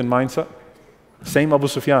the shift in mindset? Same Abu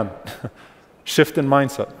Sufyan. Shift in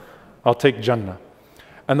mindset. I'll take Jannah.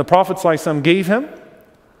 And the Prophet ﷺ gave him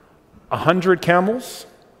 100 camels.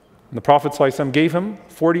 And the Prophet ﷺ gave him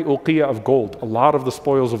 40 uqiyah of gold, a lot of the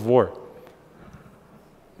spoils of war.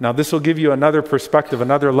 Now this will give you another perspective,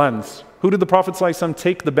 another lens. Who did the Prophet ﷺ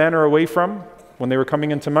take the banner away from when they were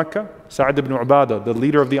coming into Mecca? Sa'ad ibn Ubadah, the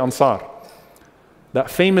leader of the Ansar. That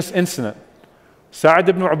famous incident. Sa'ad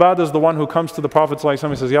ibn Ubadah is the one who comes to the Prophet ﷺ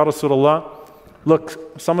and says, Ya Rasulullah,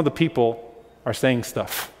 look, some of the people are saying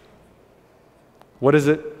stuff. What is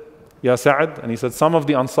it? Ya Sa'ad? And he said, some of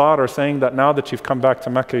the Ansar are saying that now that you've come back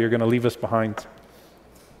to Mecca, you're going to leave us behind.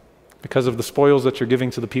 Because of the spoils that you're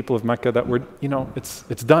giving to the people of Mecca, that we're,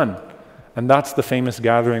 it's done. And that's the famous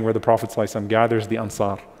gathering where the Prophet ﷺ gathers the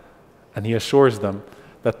Ansar. And he assures them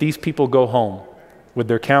that these people go home with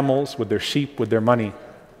their camels, with their sheep, with their money.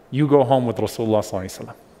 You go home with Rasulullah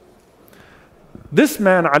ﷺ. This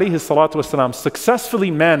man, alayhi salatu wasalam, successfully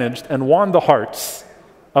managed and won the hearts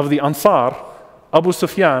of the Ansar, Abu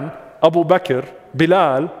Sufyan, Abu Bakr,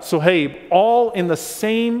 Bilal, Suhaib, all in the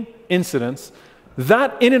same incidents.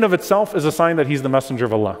 That in and of itself is a sign that he's the messenger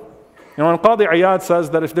of Allah. And Qadi Iyad says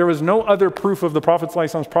that if there was no other proof of the Prophet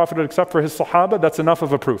ﷺ's prophethood except for his Sahaba, that's enough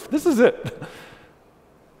of a proof. This is it.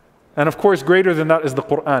 And of course, greater than that is the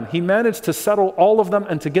Quran. He managed to settle all of them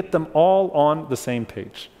and to get them all on the same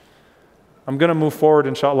page. I'm going to move forward,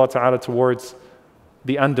 inshallah ta'ala, towards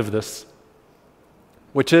the end of this,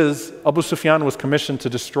 which is Abu Sufyan was commissioned to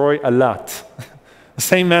destroy Allat. The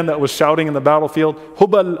same man that was shouting in the battlefield,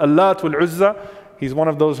 Hubal, Allat wal Uzza. He's one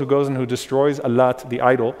of those who goes and who destroys Allat, the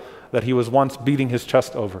idol that he was once beating his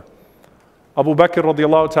chest over. Abu Bakr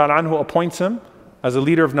radiallahu ta'ala anhu appoints him as a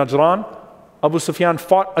leader of Najran, Abu Sufyan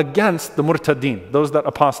fought against the murtadeen, those that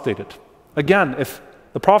apostated. Again, if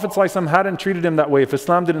the Prophet ﷺ hadn't treated him that way, if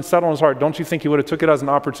Islam didn't settle in his heart, don't you think he would have took it as an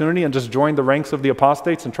opportunity and just joined the ranks of the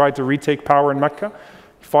apostates and tried to retake power in Mecca?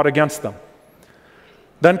 He fought against them.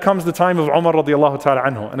 Then comes the time of Umar radiallahu ta'ala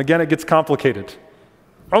anhu. And again, it gets complicated.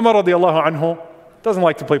 Umar radiallahu anhu doesn't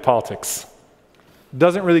like to play politics.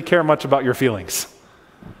 Doesn't really care much about your feelings.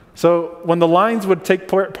 So when the lines would take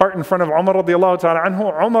part in front of Umar radiallahu ta'ala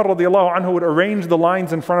anhu, Umar radiallahu anhu would arrange the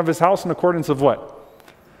lines in front of his house in accordance of what?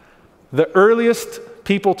 The earliest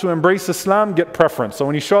people to embrace Islam get preference. So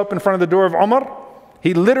when you show up in front of the door of Umar,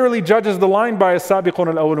 he literally judges the line by as-sabiqun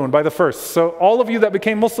al-awwalun, by the first. So all of you that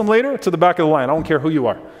became Muslim later, to the back of the line. I don't care who you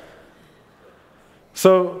are.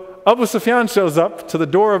 So Abu Sufyan shows up to the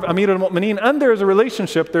door of Amir al-Mu'mineen, and there's a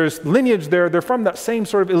relationship, there's lineage there, they're from that same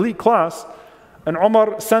sort of elite class. And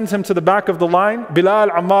Umar sends him to the back of the line. Bilal,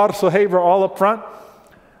 Ammar, Suhaib are all up front.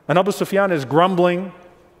 And Abu Sufyan is grumbling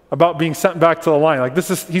about being sent back to the line. Like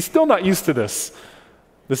he's still not used to this.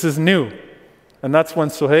 This is new. And that's when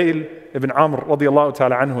Suhail ibn Amr radiallahu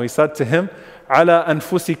ta'ala anhu, he said to him, Ala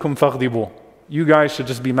anfusikum faghdibu. You guys should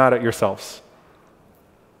just be mad at yourselves.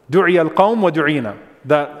 Du'iya al-qawm wa du'ina.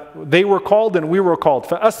 That they were called and we were called.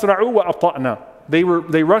 فَأَسْرَعُوا وَأَطَعْنَا.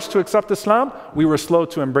 They rushed to accept Islam. We were slow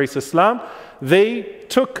to embrace Islam. They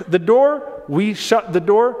took the door. We shut the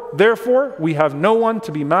door. Therefore, we have no one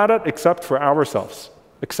to be mad at except for ourselves.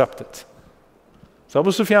 Accept it. So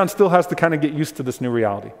Abu Sufyan still has to kind of get used to this new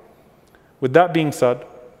reality. With that being said,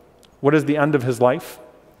 what is the end of his life?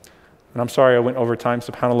 And I'm sorry I went over time,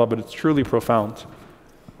 subhanAllah, but it's truly profound.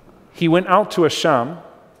 He went out to Sham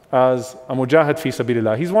as a mujahid fi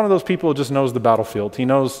sabilillah. He's one of those people who just knows the battlefield. He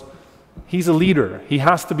knows he's a leader. He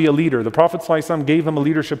has to be a leader. The Prophet ﷺ gave him a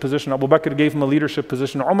leadership position. Abu Bakr gave him a leadership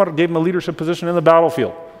position. Umar gave him a leadership position in the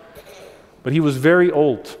battlefield. But he was very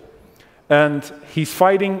old. And he's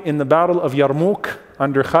fighting in the battle of Yarmouk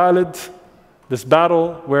under Khalid, this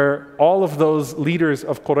battle where all of those leaders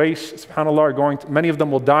of Quraysh, subhanAllah, are going to, many of them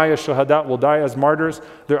will die as shuhada, will die as martyrs.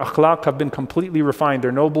 Their akhlaq have been completely refined.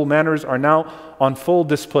 Their noble manners are now on full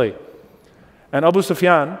display. And Abu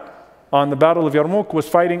Sufyan, on the battle of Yarmouk, was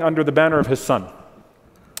fighting under the banner of his son,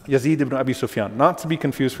 Yazid ibn Abi Sufyan. Not to be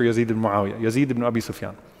confused for Yazid ibn Muawiyah, Yazid ibn Abi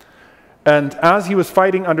Sufyan. And as he was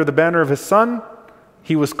fighting under the banner of his son,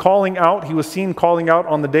 he was calling out, he was seen calling out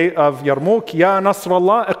on the day of Yarmouk, Ya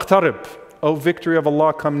Nasrallah iqtarib. O victory of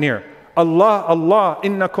Allah, come near. Allah, Allah,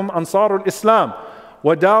 innakum ansarul Islam,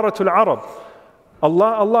 wa daratul Arab.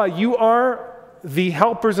 Allah, Allah, you are the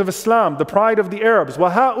helpers of Islam, the pride of the Arabs. Wa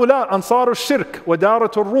ha'ula ansarul shirk, wa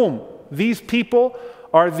daratul Rum. These people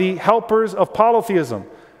are the helpers of polytheism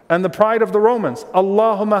and the pride of the Romans.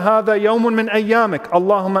 Allahumma hadha yawmun min ayyamik.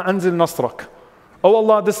 Allahumma anzil nasrak. Oh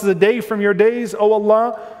Allah, this is a day from your days. Oh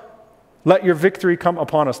Allah, let your victory come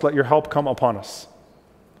upon us. Let your help come upon us.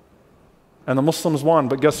 And the Muslims won,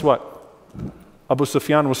 but guess what? Abu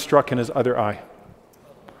Sufyan was struck in his other eye.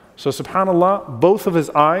 So subhanAllah, both of his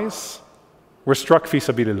eyes were struck fi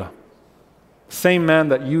sabilillah. Same man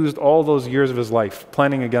that used all those years of his life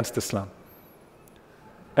planning against Islam.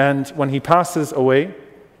 And when he passes away,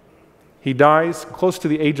 he dies close to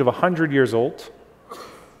the age of 100 years old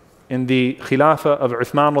in the Khilafah of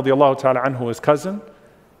Uthman radiallahu ta'ala anhu, his cousin,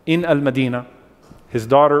 in Al-Madinah. His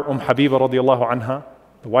daughter, Habiba radiallahu anha,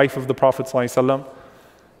 the wife of the Prophet ﷺ,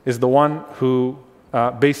 is the one who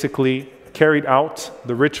basically carried out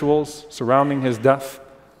the rituals surrounding his death,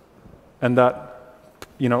 and that,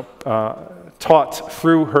 taught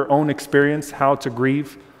through her own experience how to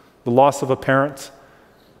grieve the loss of a parent.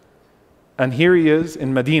 And here he is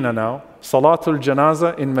in Medina now, Salatul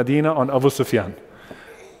Janazah in Medina on Abu Sufyan.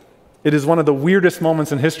 It is one of the weirdest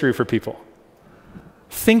moments in history for people.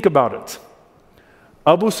 Think about it.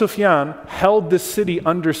 Abu Sufyan held this city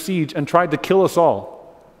under siege and tried to kill us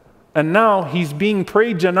all. And now he's being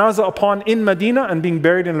prayed janazah upon in Medina and being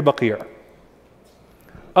buried in al-Baqi'.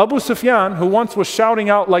 Abu Sufyan, who once was shouting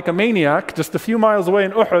out like a maniac just a few miles away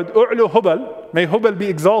in Uhud, U'lu Hubal, may Hubal be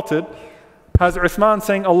exalted, has Uthman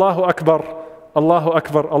saying Allahu Akbar, Allahu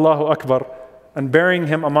Akbar, Allahu Akbar, and burying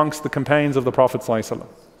him amongst the companions of the Prophet ﷺ.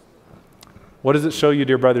 What does it show you,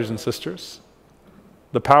 dear brothers and sisters?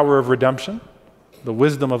 The power of redemption, the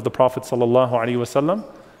wisdom of the Prophet sallallahu alaihi wasallam.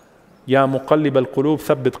 Ya muqallib al-qulub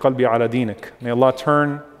thabbit qalbi ala dinik.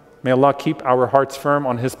 May Allah keep our hearts firm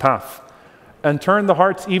on His path, and turn the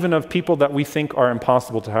hearts even of people that we think are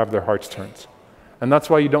impossible to have their hearts turned. And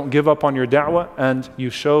that's why you don't give up on your da'wah, and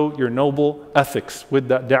you show your noble ethics with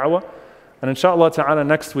that da'wah. And inshallah ta'ala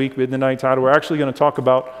next week, bi'idhnillahi ta'ala, we're actually going to talk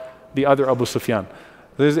about the other Abu Sufyan.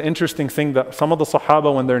 There's an interesting thing that some of the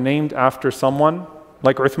Sahaba, when they're named after someone,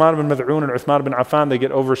 Like Uthman ibn Mad'un and Uthman ibn Affan, they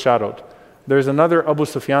get overshadowed. There's another Abu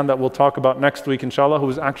Sufyan that we'll talk about next week, inshallah, who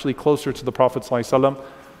is actually closer to the Prophet ﷺ.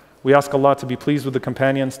 We ask Allah to be pleased with the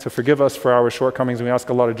companions, to forgive us for our shortcomings, and we ask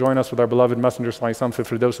Allah to join us with our beloved Messenger ﷺ fi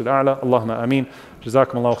Firdaus al-A'la. Allahumma ameen.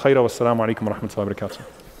 Jazakum Allahu khaira. Wassalamu alaikum wa rahmatullahi wa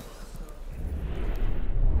barakatuh.